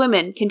and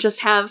women can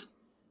just have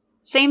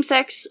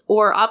same-sex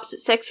or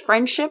opposite-sex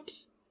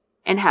friendships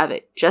and have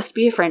it just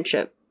be a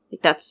friendship.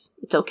 Like, it's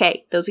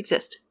okay. Those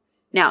exist.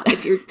 Now,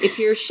 if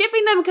you're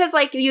shipping them because,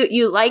 like,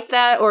 you like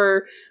that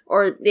or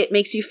it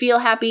makes you feel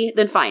happy,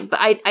 then fine. But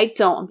I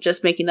don't. I'm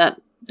just making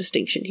that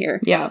distinction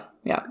here. Yeah.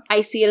 I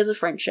see it as a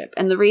friendship.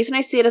 And the reason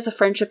I see it as a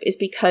friendship is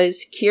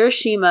because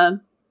Kirishima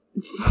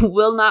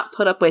will not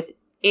put up with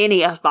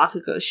any of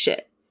Bakugo's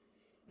shit.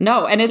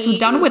 No, and it's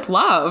done with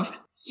love.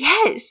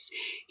 Yes.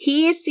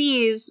 He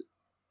sees,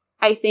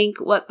 I think,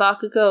 what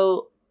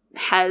Bakugo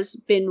has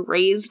been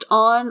raised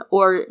on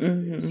or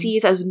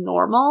sees as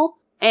normal.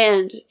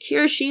 And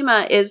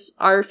Kirishima is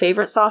our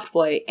favorite soft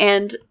boy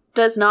and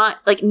does not,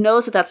 like,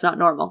 knows that that's not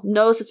normal.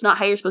 Knows it's not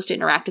how you're supposed to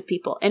interact with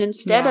people. And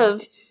instead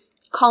of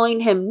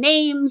calling him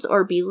names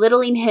or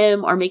belittling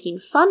him or making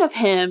fun of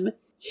him,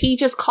 he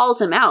just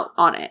calls him out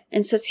on it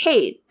and says,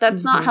 hey,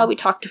 that's not how we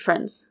talk to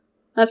friends.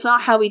 That's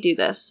not how we do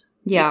this.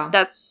 Yeah.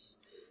 That's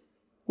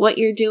what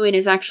you're doing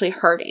is actually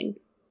hurting,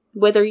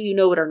 whether you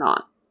know it or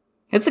not.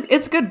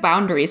 It's good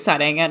boundary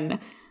setting, and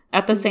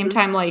at the same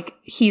time, like,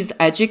 he's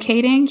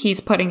educating, he's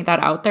putting that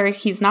out there.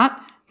 He's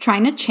not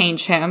trying to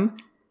change him,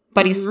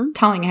 but he's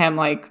telling him,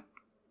 like,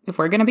 if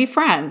we're going to be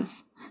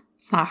friends,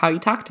 it's not how you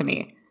talk to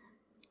me.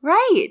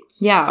 Right.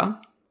 Yeah.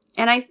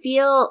 And I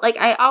feel like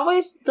I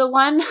always, the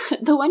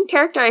one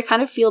character I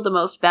kind of feel the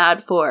most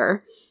bad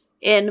for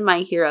in My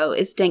Hero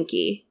is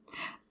Denki.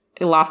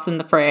 Lost in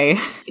the fray.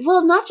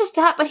 Well, not just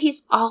that, but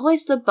he's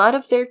always the butt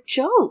of their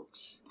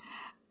jokes.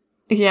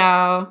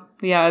 Yeah,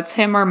 it's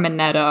him or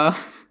Mineta.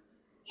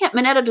 Yeah,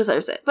 Mineta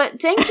deserves it. But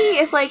Denki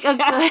is like a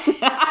good...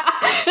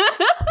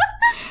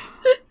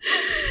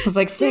 I was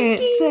like, say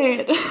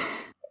it.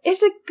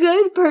 Is a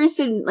good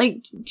person,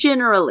 like,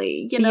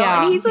 generally, you know?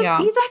 Yeah, and he's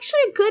actually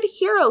a good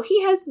hero.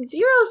 He has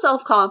zero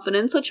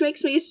self-confidence, which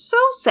makes me so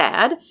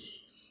sad.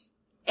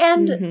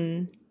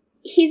 And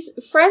he's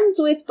friends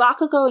with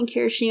Bakugo and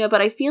Kirishima,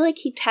 but I feel like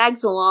he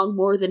tags along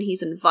more than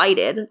he's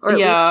invited. Or at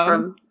least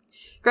from...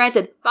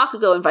 Granted,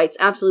 Bakugo invites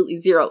absolutely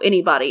zero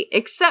anybody,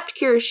 except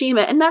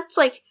Kirishima, and that's,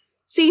 like,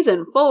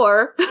 season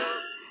 4.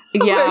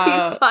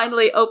 Where he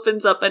finally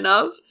opens up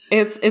enough.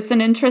 It's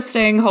an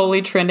interesting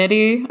holy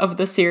trinity of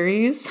the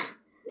series.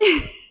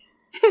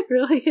 It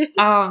really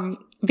is.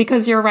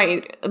 Because you're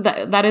right,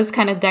 that is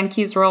kind of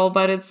Denki's role,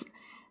 but it's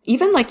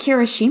even like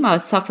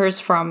Kirishima suffers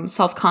from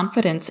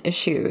self-confidence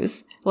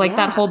issues. Like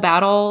that whole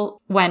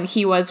battle when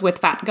he was with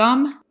Fat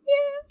Gum.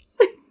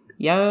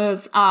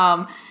 Yes.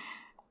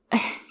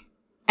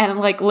 And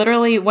like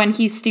literally when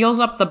he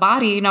steals up the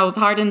body, you know,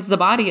 hardens the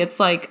body, it's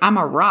like, I'm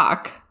a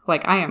rock.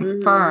 Like I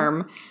am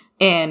firm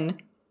in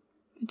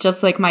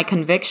just like my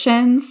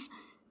convictions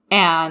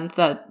and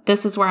that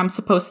this is where I'm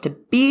supposed to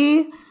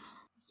be.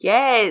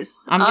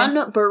 Yes.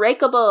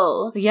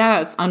 Unbreakable.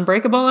 Yes.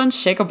 Unbreakable,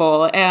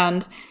 unshakable.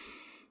 And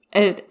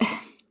and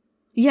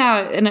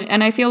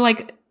I feel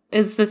like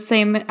is the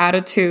same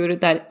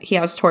attitude that he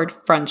has toward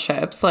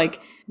friendships. Like,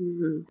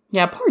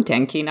 yeah, poor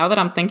Denki. Now that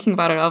I'm thinking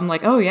about it, I'm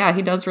like, oh yeah,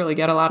 he does really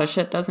get a lot of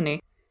shit, doesn't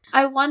he?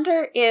 I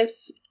wonder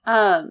if,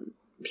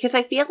 because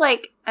I feel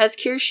like as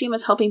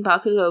Kirishima's helping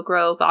Bakugo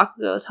grow,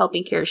 Bakugo is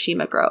helping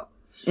Kirishima grow.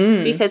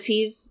 Because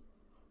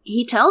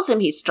he tells him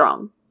he's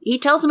strong. He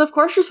tells him, of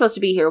course you're supposed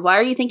to be here. Why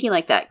are you thinking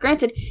like that?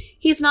 Granted,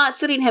 he's not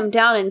sitting him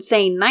down and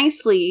saying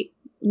nicely,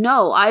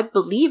 no, I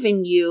believe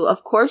in you.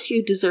 Of course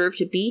you deserve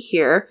to be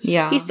here.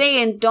 Yeah. He's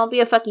saying, don't be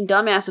a fucking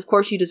dumbass. Of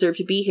course you deserve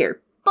to be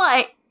here.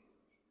 But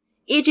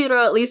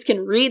Ichiro at least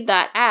can read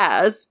that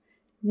as,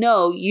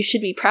 no, you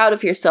should be proud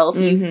of yourself.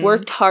 You've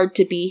worked hard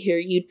to be here.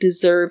 You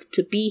deserve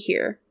to be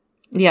here.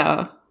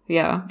 Yeah.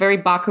 Yeah. Very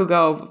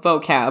Bakugo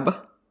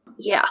vocab.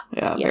 Yeah.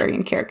 Yeah. Very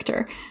in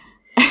character.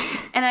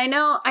 And I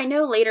know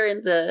later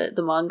in the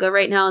manga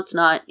right now, it's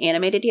not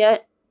animated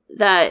yet,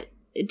 that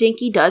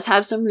Denki does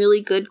have some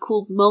really good,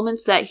 cool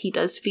moments that he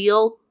does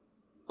feel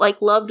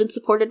like loved and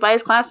supported by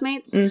his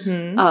classmates.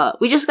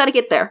 We just got to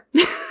get there.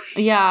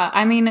 Yeah.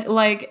 I mean,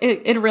 like,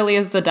 it really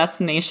is the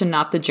destination,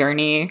 not the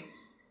journey.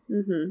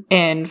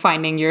 In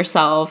finding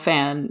yourself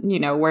and, you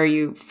know, where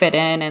you fit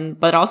in,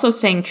 but also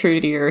staying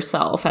true to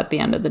yourself at the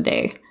end of the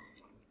day.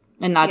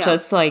 And not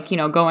just like, you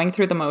know, going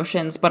through the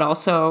motions, but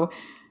also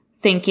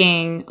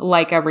thinking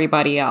like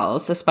everybody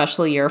else,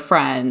 especially your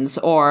friends,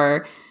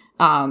 or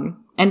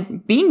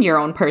and being your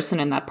own person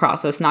in that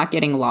process, not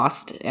getting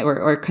lost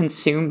or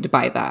consumed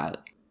by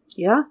that.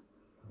 Yeah.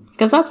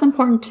 Because that's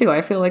important too.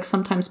 I feel like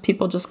sometimes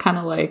people just kind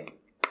of like,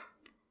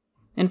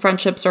 in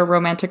friendships or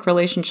romantic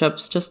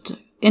relationships, just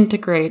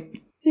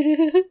integrate.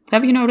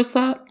 Have you noticed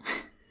that?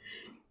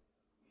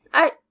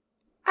 I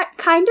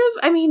kind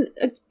of, I mean,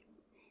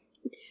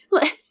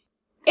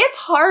 it's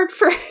hard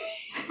for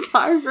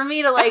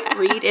me to like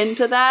read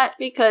into that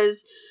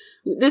because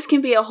this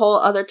can be a whole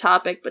other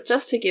topic, but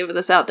just to give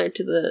this out there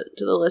to the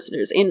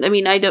listeners. And I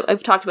mean,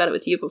 I've talked about it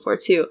with you before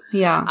too.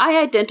 Yeah. I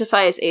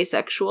identify as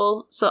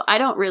asexual, so I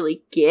don't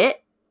really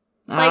get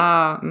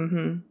like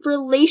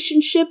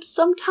relationships.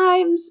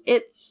 Sometimes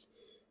it's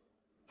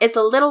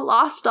a little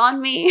lost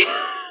on me.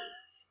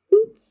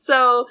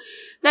 So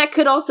that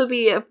could also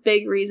be a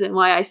big reason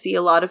why I see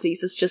a lot of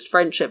these as just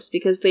friendships,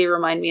 because they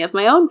remind me of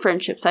my own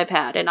friendships I've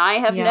had, and I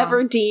have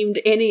never deemed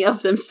any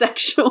of them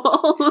sexual.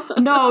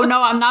 No,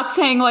 I'm not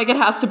saying like it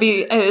has to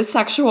be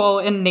sexual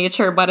in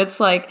nature, but it's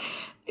like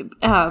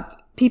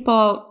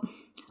people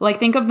like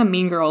think of the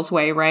Mean Girls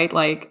way, right?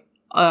 Like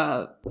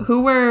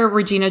who were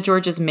Regina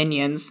George's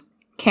minions?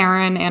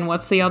 Karen and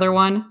what's the other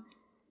one?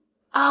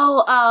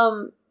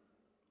 Oh,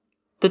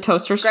 the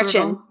toaster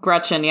strudel?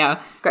 Gretchen,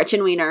 yeah.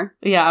 Gretchen Wiener.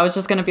 Yeah, I was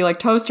just going to be like,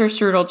 toaster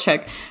strudel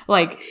chick.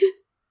 Like,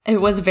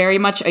 it was very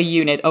much a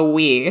unit, a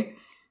we.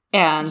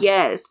 And,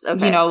 yes,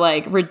 okay. You know,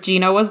 like,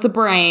 Regina was the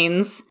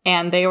brains,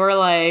 and they were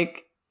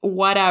like,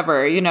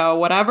 whatever, you know,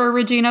 whatever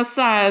Regina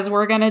says,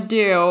 we're going to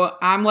do.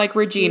 I'm like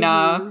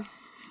Regina.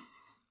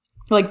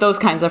 Like, those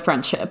kinds of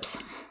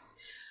friendships.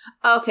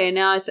 Okay,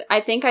 now I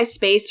think I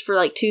spaced for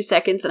like 2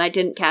 seconds, and I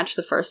didn't catch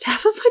the first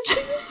half of what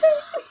you were saying.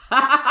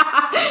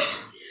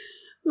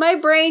 My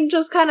brain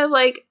just kind of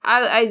like,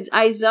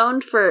 I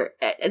zoned for,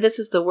 this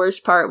is the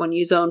worst part when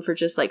you zone for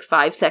just like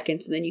 5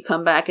 seconds and then you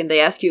come back and they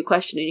ask you a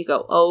question and you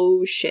go,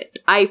 oh shit,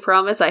 I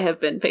promise I have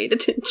been paying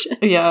attention.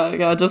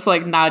 Yeah, just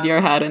like nod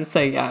your head and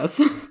say yes.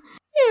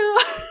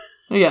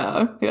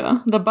 Yeah. Yeah.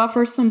 The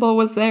buffer symbol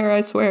was there,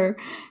 I swear.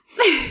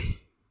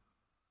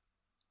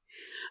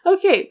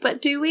 Okay,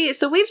 but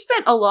so we've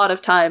spent a lot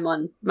of time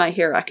on My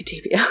Hero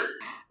Academia.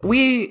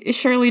 We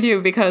surely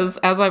do, because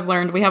as I've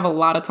learned, we have a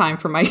lot of time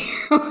for My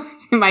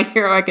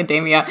Hero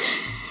Academia.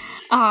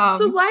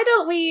 So why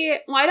don't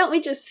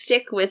we just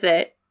stick with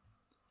it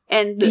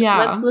and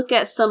let's look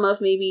at some of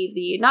maybe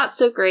the not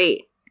so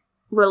great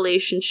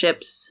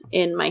relationships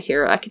in My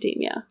Hero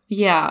Academia.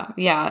 Yeah.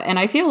 And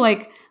I feel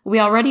like we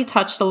already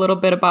touched a little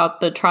bit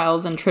about the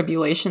trials and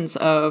tribulations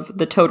of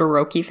the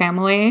Todoroki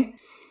family.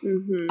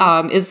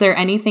 Mm-hmm. Is there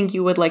anything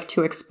you would like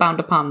to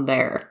expound upon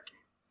there?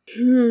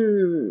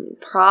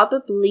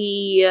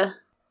 Probably.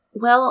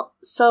 Well,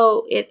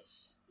 so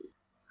it's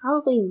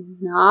probably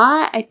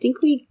not. I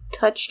think we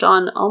touched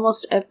on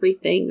almost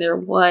everything there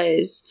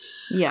was.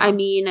 Yeah. I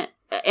mean,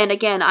 and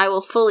again, I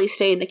will fully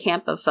stay in the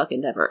camp of fuck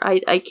Endeavor.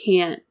 I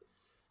can't.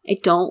 I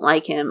don't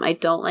like him. I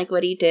don't like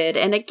what he did.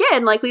 And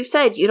again, like we've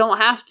said, you don't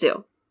have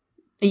to.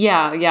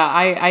 Yeah.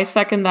 I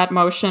second that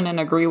motion and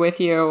agree with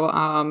you.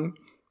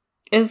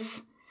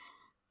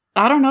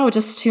 I don't know,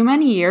 just too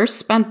many years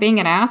spent being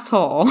an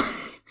asshole.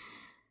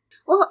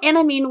 Well, and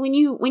I mean, when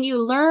you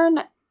learn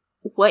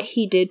what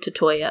he did to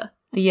Toya,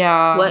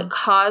 what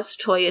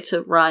caused Toya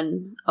to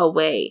run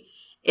away,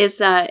 is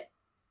that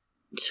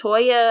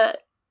Toya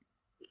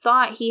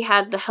thought he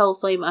had the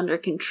Hellflame under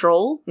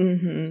control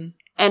and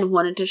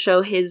wanted to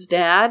show his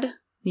dad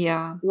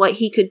what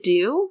he could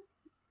do.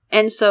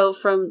 And so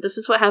this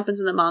is what happens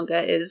in the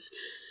manga, is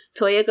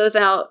Toya goes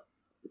out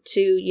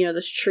to,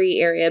 this tree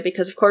area,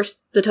 because of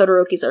course the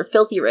Todorokis are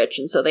filthy rich,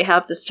 and so they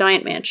have this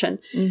giant mansion.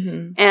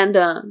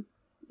 And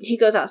he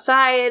goes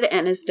outside,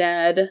 and his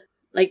dad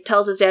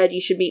tells his dad,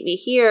 you should meet me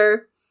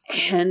here,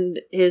 and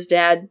his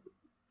dad,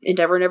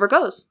 Endeavor,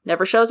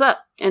 never shows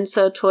up. And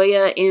so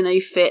Toya, in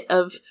a fit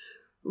of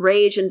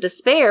rage and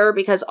despair,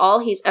 because all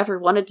he's ever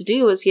wanted to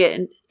do is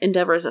get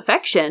Endeavor's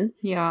affection,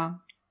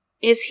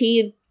 is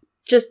he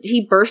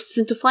bursts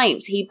into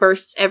flames. He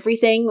bursts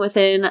everything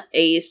within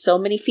a so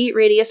many feet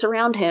radius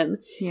around him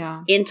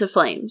into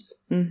flames.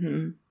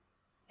 And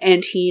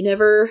he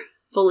never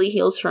fully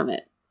heals from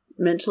it,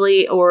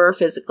 mentally or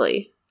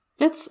physically.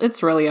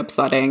 It's really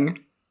upsetting.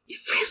 It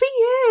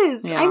really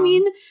is. Yeah. I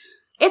mean,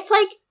 it's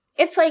like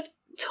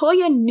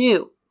Toya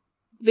knew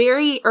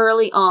very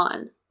early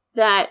on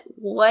that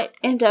what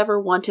Endeavor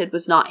wanted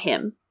was not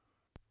him.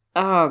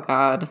 Oh,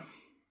 God.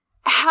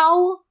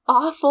 How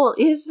awful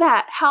is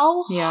that?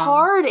 How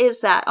hard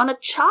is that on a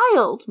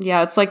child?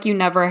 Yeah, it's like you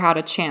never had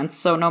a chance,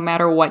 so no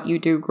matter what you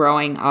do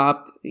growing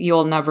up,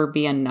 you'll never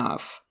be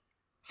enough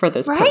for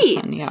this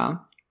person. Yeah.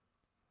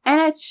 And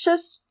it's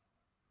just,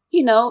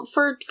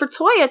 for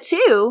Toya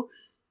too,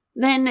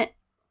 then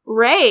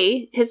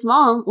Rei, his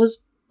mom,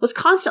 was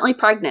constantly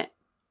pregnant.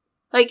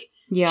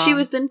 She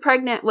was then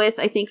pregnant with,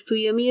 I think,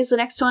 Fuyumi is the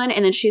next one,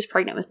 and then she was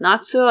pregnant with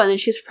Natsuo, and then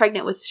she's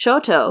pregnant with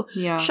Shoto.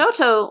 Yeah.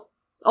 Shoto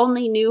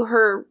only knew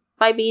her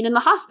by being in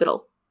the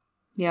hospital.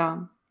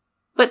 Yeah.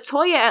 But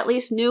Toya at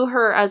least knew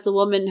her as the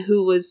woman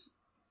who was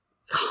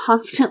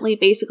constantly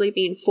basically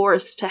being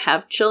forced to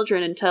have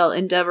children until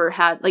Endeavor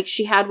had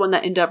one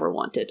that Endeavor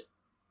wanted.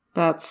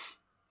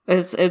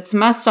 It's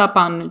messed up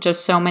on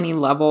just so many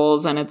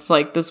levels, and it's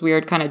like this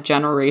weird kind of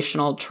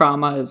generational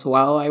trauma as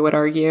well, I would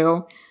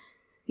argue.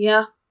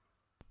 Yeah.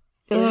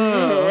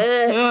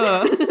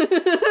 Ugh.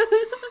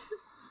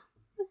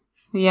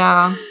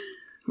 Yeah.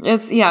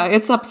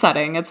 It's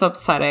upsetting. It's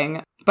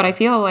upsetting. But I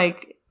feel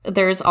like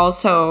there's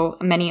also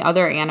many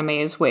other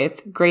animes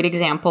with great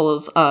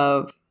examples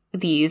of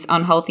these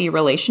unhealthy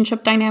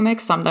relationship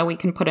dynamics, some that we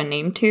can put a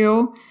name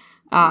to.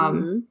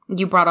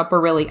 You brought up a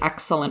really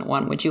excellent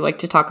one. Would you like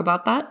to talk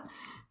about that?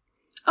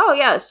 Oh,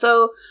 yeah.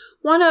 So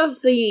one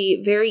of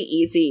the very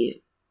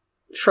easy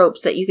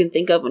tropes that you can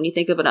think of when you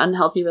think of an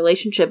unhealthy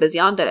relationship is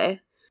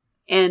yandere.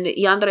 And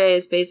yandere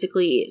is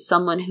basically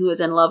someone who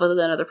is in love with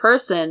another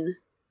person,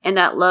 and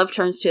that love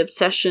turns to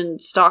obsession,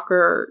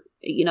 stalker,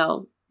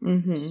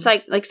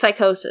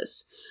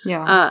 psychosis.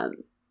 Yeah.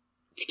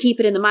 To keep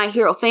it in the My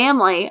Hero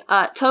family,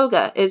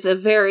 Toga is a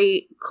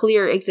very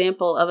clear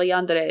example of a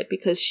yandere,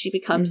 because she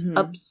becomes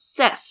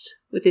obsessed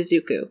with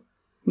Izuku.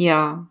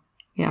 Yeah.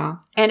 Yeah.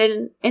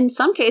 And in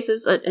some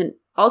cases, and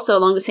also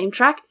along the same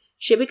track,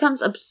 she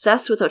becomes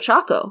obsessed with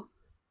Ochako.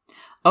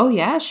 Oh,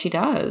 yeah, she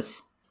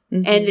does.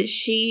 And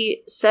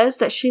she says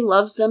that she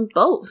loves them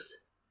both.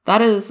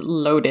 That is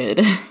loaded.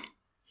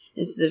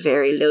 This is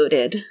very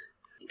loaded.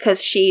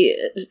 Because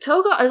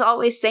Toga is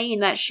always saying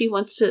that she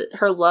wants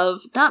her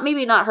love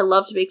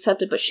to be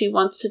accepted, but she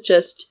wants to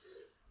just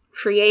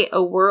create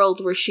a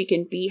world where she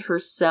can be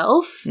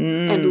herself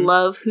and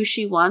love who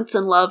she wants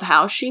and love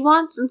how she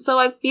wants. And so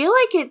I feel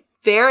like it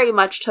very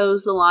much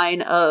toes the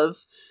line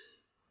of,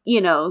 I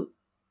don't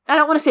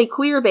want to say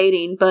queer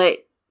baiting, but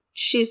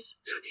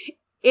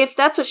if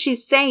that's what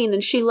she's saying,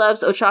 then she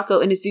loves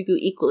Ochako and Izuku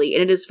equally,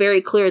 and it is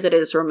very clear that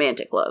it is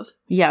romantic love.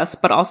 Yes,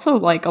 but also,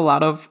 like, a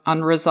lot of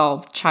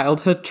unresolved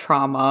childhood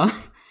trauma,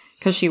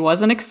 because she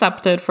wasn't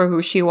accepted for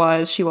who she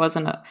was. She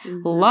wasn't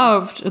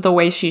loved the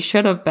way she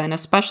should have been,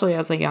 especially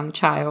as a young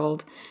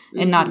child,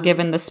 and not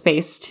given the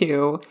space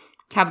to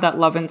have that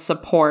love and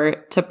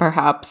support to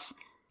perhaps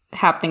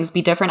have things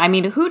be different. I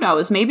mean, who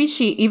knows? Maybe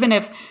she, even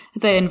if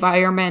the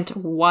environment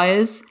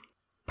was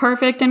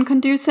perfect and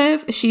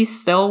conducive, she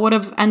still would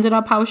have ended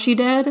up how she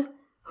did.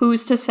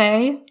 Who's to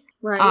say?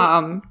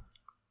 Right.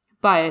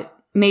 But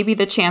maybe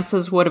the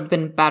chances would have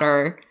been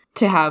better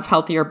to have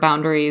healthier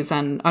boundaries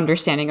and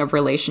understanding of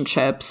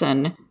relationships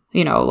and,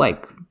 you know,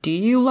 like, do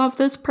you love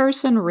this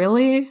person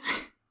really?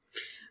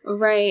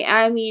 Right.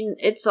 I mean,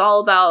 it's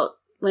all about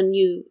when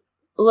you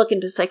look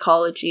into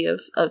psychology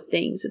of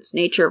things, it's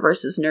nature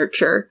versus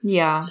nurture.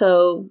 Yeah.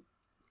 So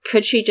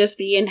could she just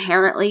be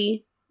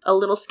inherently a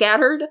little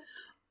scattered?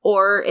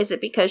 Or is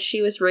it because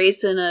she was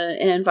raised in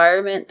an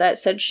environment that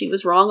said she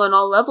was wrong on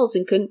all levels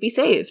and couldn't be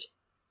saved?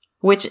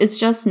 Which is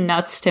just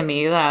nuts to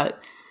me that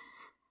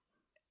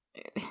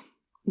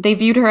they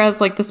viewed her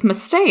as, like, this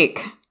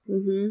mistake.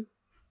 To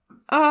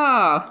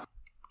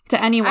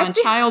anyone,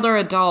 child or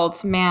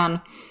adult,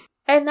 man.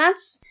 And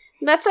that's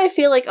I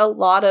feel like a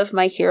lot of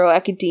My Hero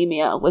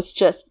Academia was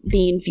just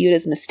being viewed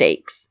as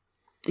mistakes.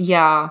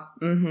 Yeah.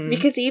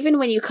 Because even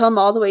when you come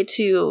all the way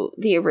to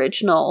the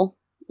original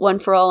One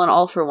for All and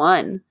All for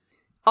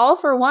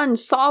One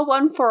saw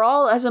One for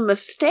All as a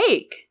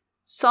mistake.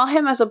 Saw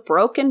him as a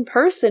broken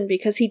person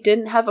because he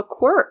didn't have a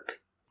quirk.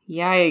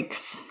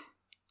 Yikes.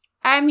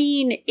 I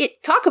mean,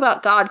 talk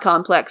about God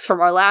complex from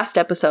our last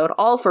episode.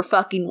 All for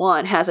fucking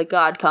One has a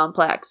God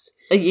complex.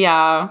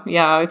 Yeah,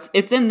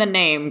 it's in the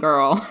name,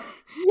 girl.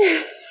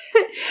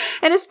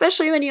 And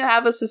especially when you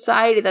have a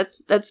society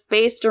that's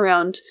based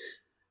around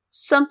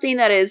something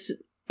that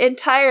is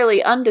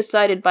entirely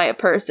undecided by a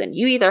person.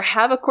 You either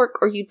have a quirk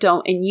or you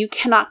don't, and you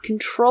cannot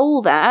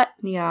control that.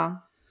 Yeah.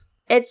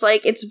 It's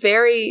like, it's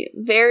very,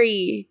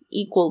 very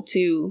equal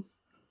to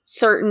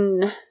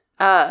certain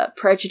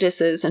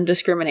prejudices and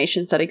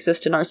discriminations that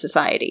exist in our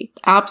society.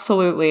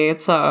 Absolutely.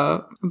 It's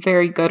a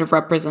very good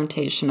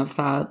representation of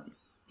that.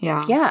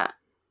 Yeah. Yeah.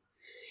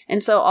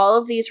 And so all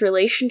of these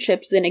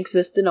relationships then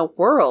exist in a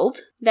world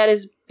that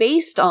is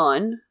based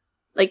on,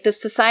 like, the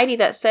society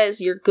that says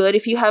you're good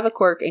if you have a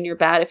quirk and you're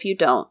bad if you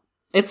don't.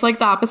 It's like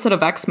the opposite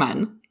of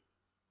X-Men,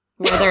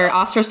 where they're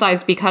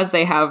ostracized because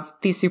they have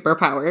these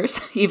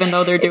superpowers, even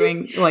though they're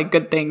doing, like,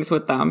 good things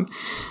with them.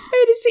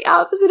 It is the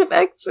opposite of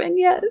X-Men,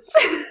 yes.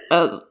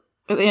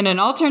 In an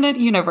alternate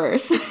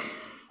universe.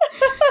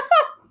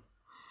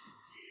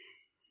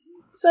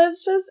 So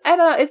it's just, I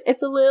don't know,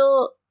 it's a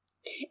little...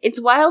 It's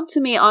wild to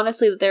me,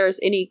 honestly, that there is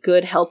any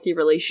good, healthy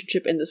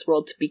relationship in this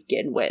world to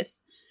begin with.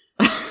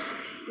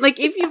 Like,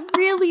 if you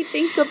really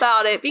think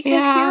about it,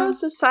 because Hero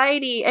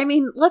Society, I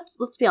mean, let's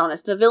be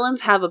honest, the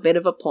villains have a bit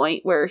of a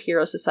point where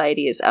Hero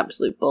Society is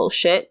absolute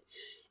bullshit,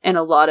 and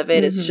a lot of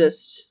it is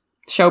just...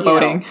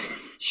 showboating.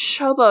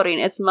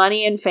 Showboating. It's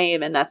money and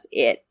fame, and that's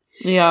it.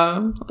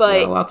 Yeah.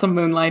 But lots of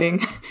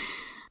moonlighting.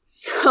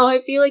 So I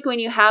feel like when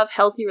you have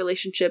healthy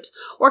relationships,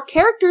 or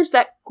characters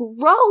that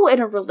grow in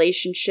a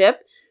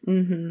relationship...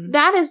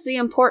 that is the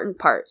important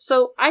part.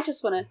 So I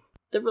just want to...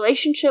 The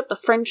relationship, the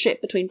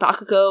friendship between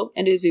Bakugo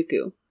and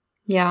Izuku.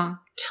 Yeah.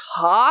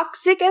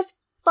 Toxic as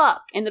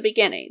fuck in the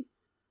beginning.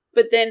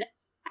 But then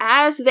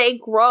as they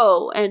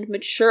grow and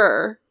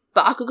mature,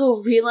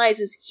 Bakugo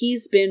realizes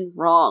he's been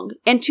wrong.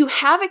 And to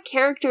have a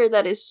character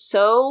that is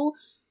so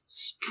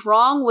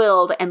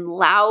strong-willed and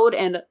loud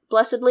and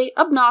blessedly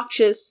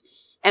obnoxious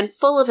and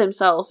full of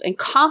himself and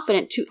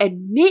confident to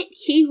admit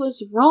he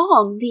was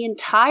wrong the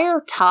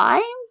entire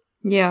time?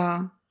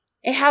 Yeah.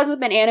 It hasn't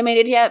been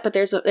animated yet, but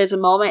there's a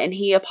moment and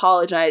he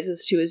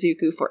apologizes to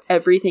Izuku for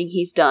everything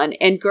he's done.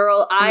 And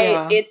girl,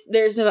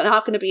 there's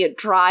not going to be a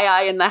dry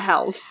eye in the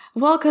house.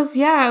 Well, because,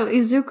 poor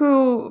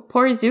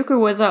Izuku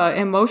was a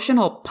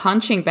emotional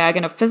punching bag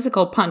and a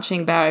physical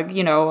punching bag,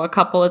 a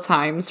couple of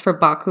times for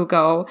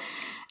Bakugo.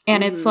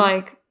 And it's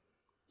like,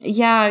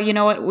 yeah, you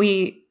know what?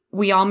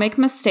 We all make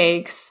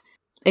mistakes.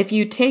 If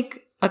you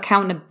take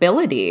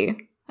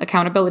accountability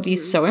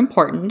is so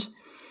important.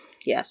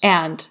 Yes.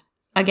 And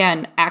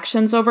again,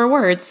 actions over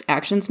words.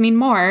 Actions mean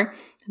more.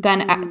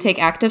 Then take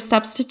active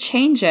steps to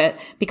change it.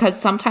 Because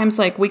sometimes,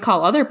 like, we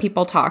call other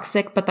people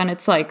toxic, but then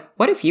it's like,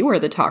 what if you were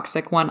the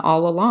toxic one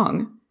all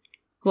along?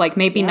 Like,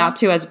 maybe not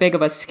to as big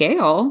of a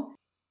scale,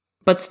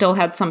 but still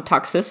had some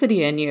toxicity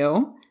in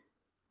you.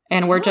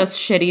 And we're just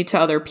shitty to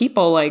other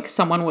people, like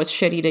someone was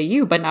shitty to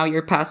you, but now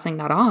you're passing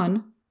that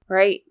on.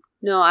 Right.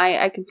 No,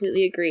 I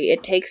completely agree.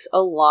 It takes a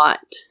lot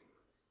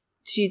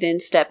to then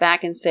step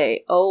back and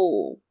say,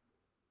 oh,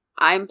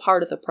 I'm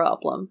part of the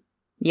problem.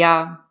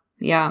 Yeah,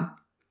 yeah.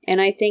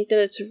 And I think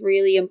that it's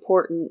really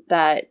important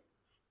that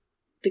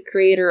the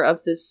creator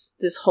of this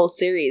whole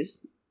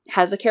series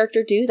has a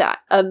character do that.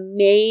 A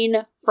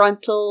main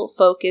frontal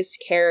focus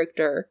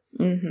character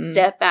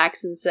step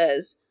backs and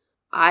says,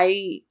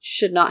 I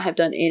should not have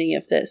done any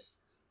of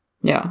this.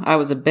 Yeah, I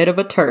was a bit of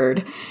a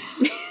turd.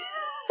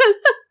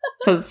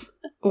 Because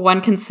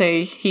one can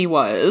say he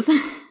was.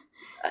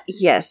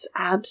 Yes,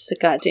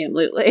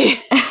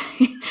 abso-goddamn-lutely.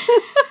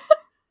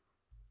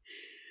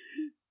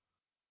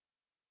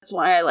 That's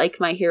why I like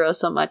My Hero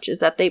so much, is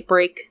that they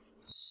break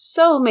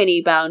so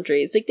many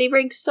boundaries. Like, they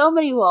break so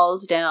many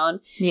walls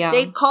down. Yeah.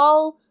 They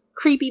call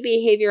creepy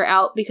behavior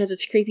out because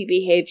it's creepy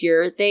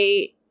behavior.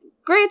 They,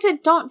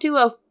 granted, don't do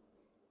a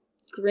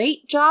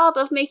great job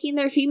of making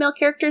their female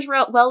characters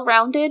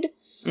well-rounded.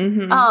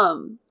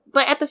 Mm-hmm.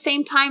 But at the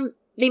same time,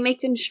 they make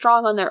them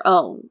strong on their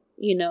own.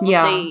 You know?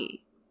 Yeah.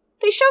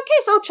 They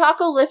showcase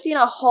Ochako lifting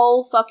a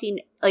whole fucking,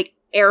 like,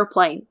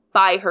 airplane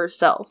by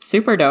herself.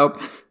 Super dope.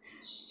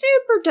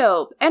 Super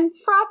dope and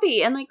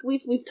frappy, and like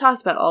we've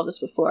talked about all this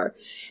before,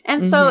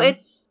 and so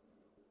it's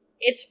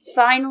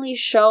finally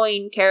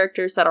showing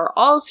characters that are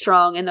all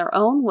strong in their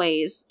own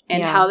ways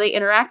and how they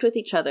interact with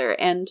each other,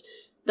 and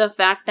the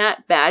fact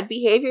that bad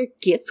behavior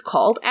gets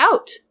called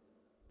out.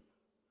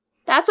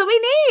 That's what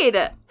we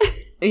need.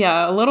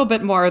 Yeah, a little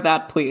bit more of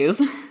that,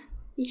 please.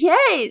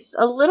 Yes,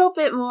 a little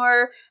bit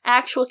more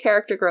actual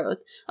character growth.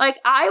 Like,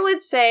 I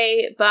would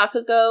say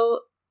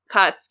Bakugo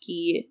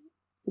Katsuki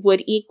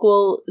would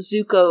equal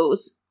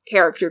Zuko's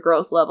character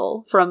growth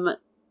level from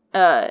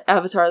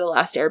Avatar: The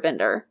Last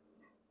Airbender.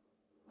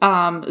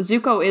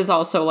 Zuko is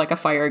also like a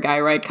fire guy,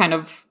 right? Kind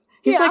of,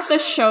 he's like the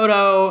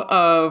Shoto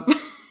of...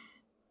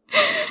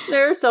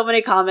 There are so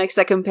many comics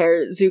that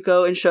compare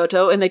Zuko and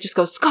Shoto, and they just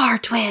go, Scar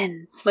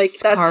Twin! Like,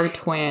 Scar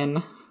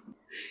Twin.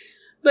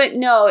 But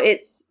no,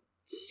 it's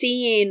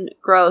seeing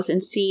growth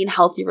and seeing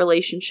healthy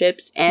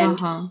relationships,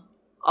 and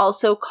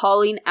also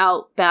calling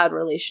out bad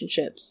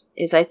relationships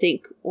is, I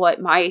think, what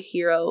My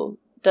Hero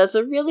does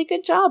a really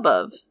good job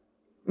of.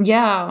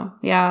 Yeah.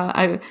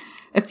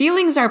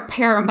 Feelings are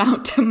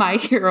paramount to My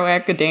Hero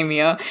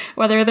Academia,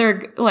 whether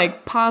they're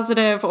like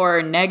positive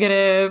or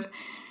negative,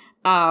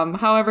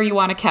 however you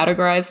want to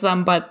categorize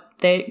them, but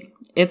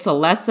it's a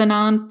lesson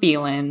on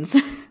feelings.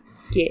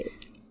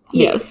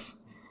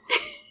 Yes.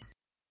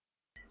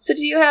 So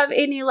do you have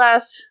any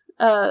last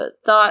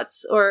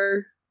thoughts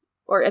or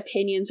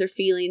opinions or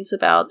feelings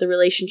about the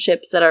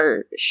relationships that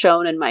are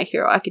shown in My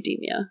Hero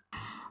Academia?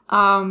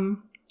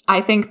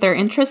 I think they're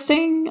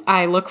interesting.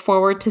 I look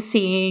forward to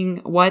seeing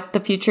what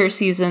the future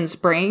seasons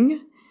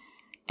bring.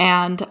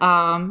 And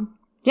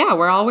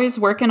we're always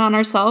working on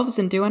ourselves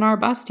and doing our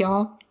best,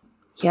 y'all.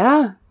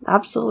 Yeah,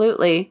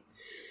 absolutely.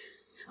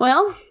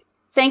 Well,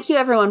 thank you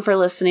everyone for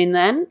listening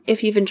then.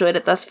 If you've enjoyed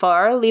it thus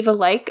far, leave a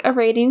like, a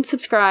rating,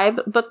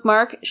 subscribe,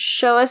 bookmark,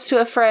 show us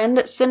to a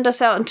friend, send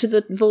us out into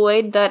the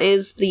void that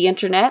is the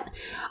internet,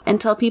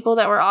 and tell people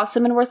that we're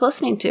awesome and worth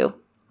listening to.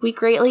 We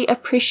greatly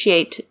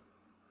appreciate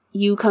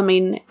you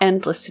coming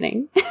and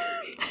listening.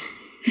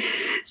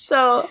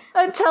 So,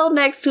 until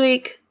next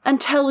week,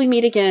 until we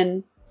meet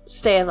again,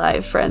 stay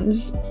alive,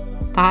 friends.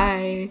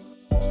 Bye.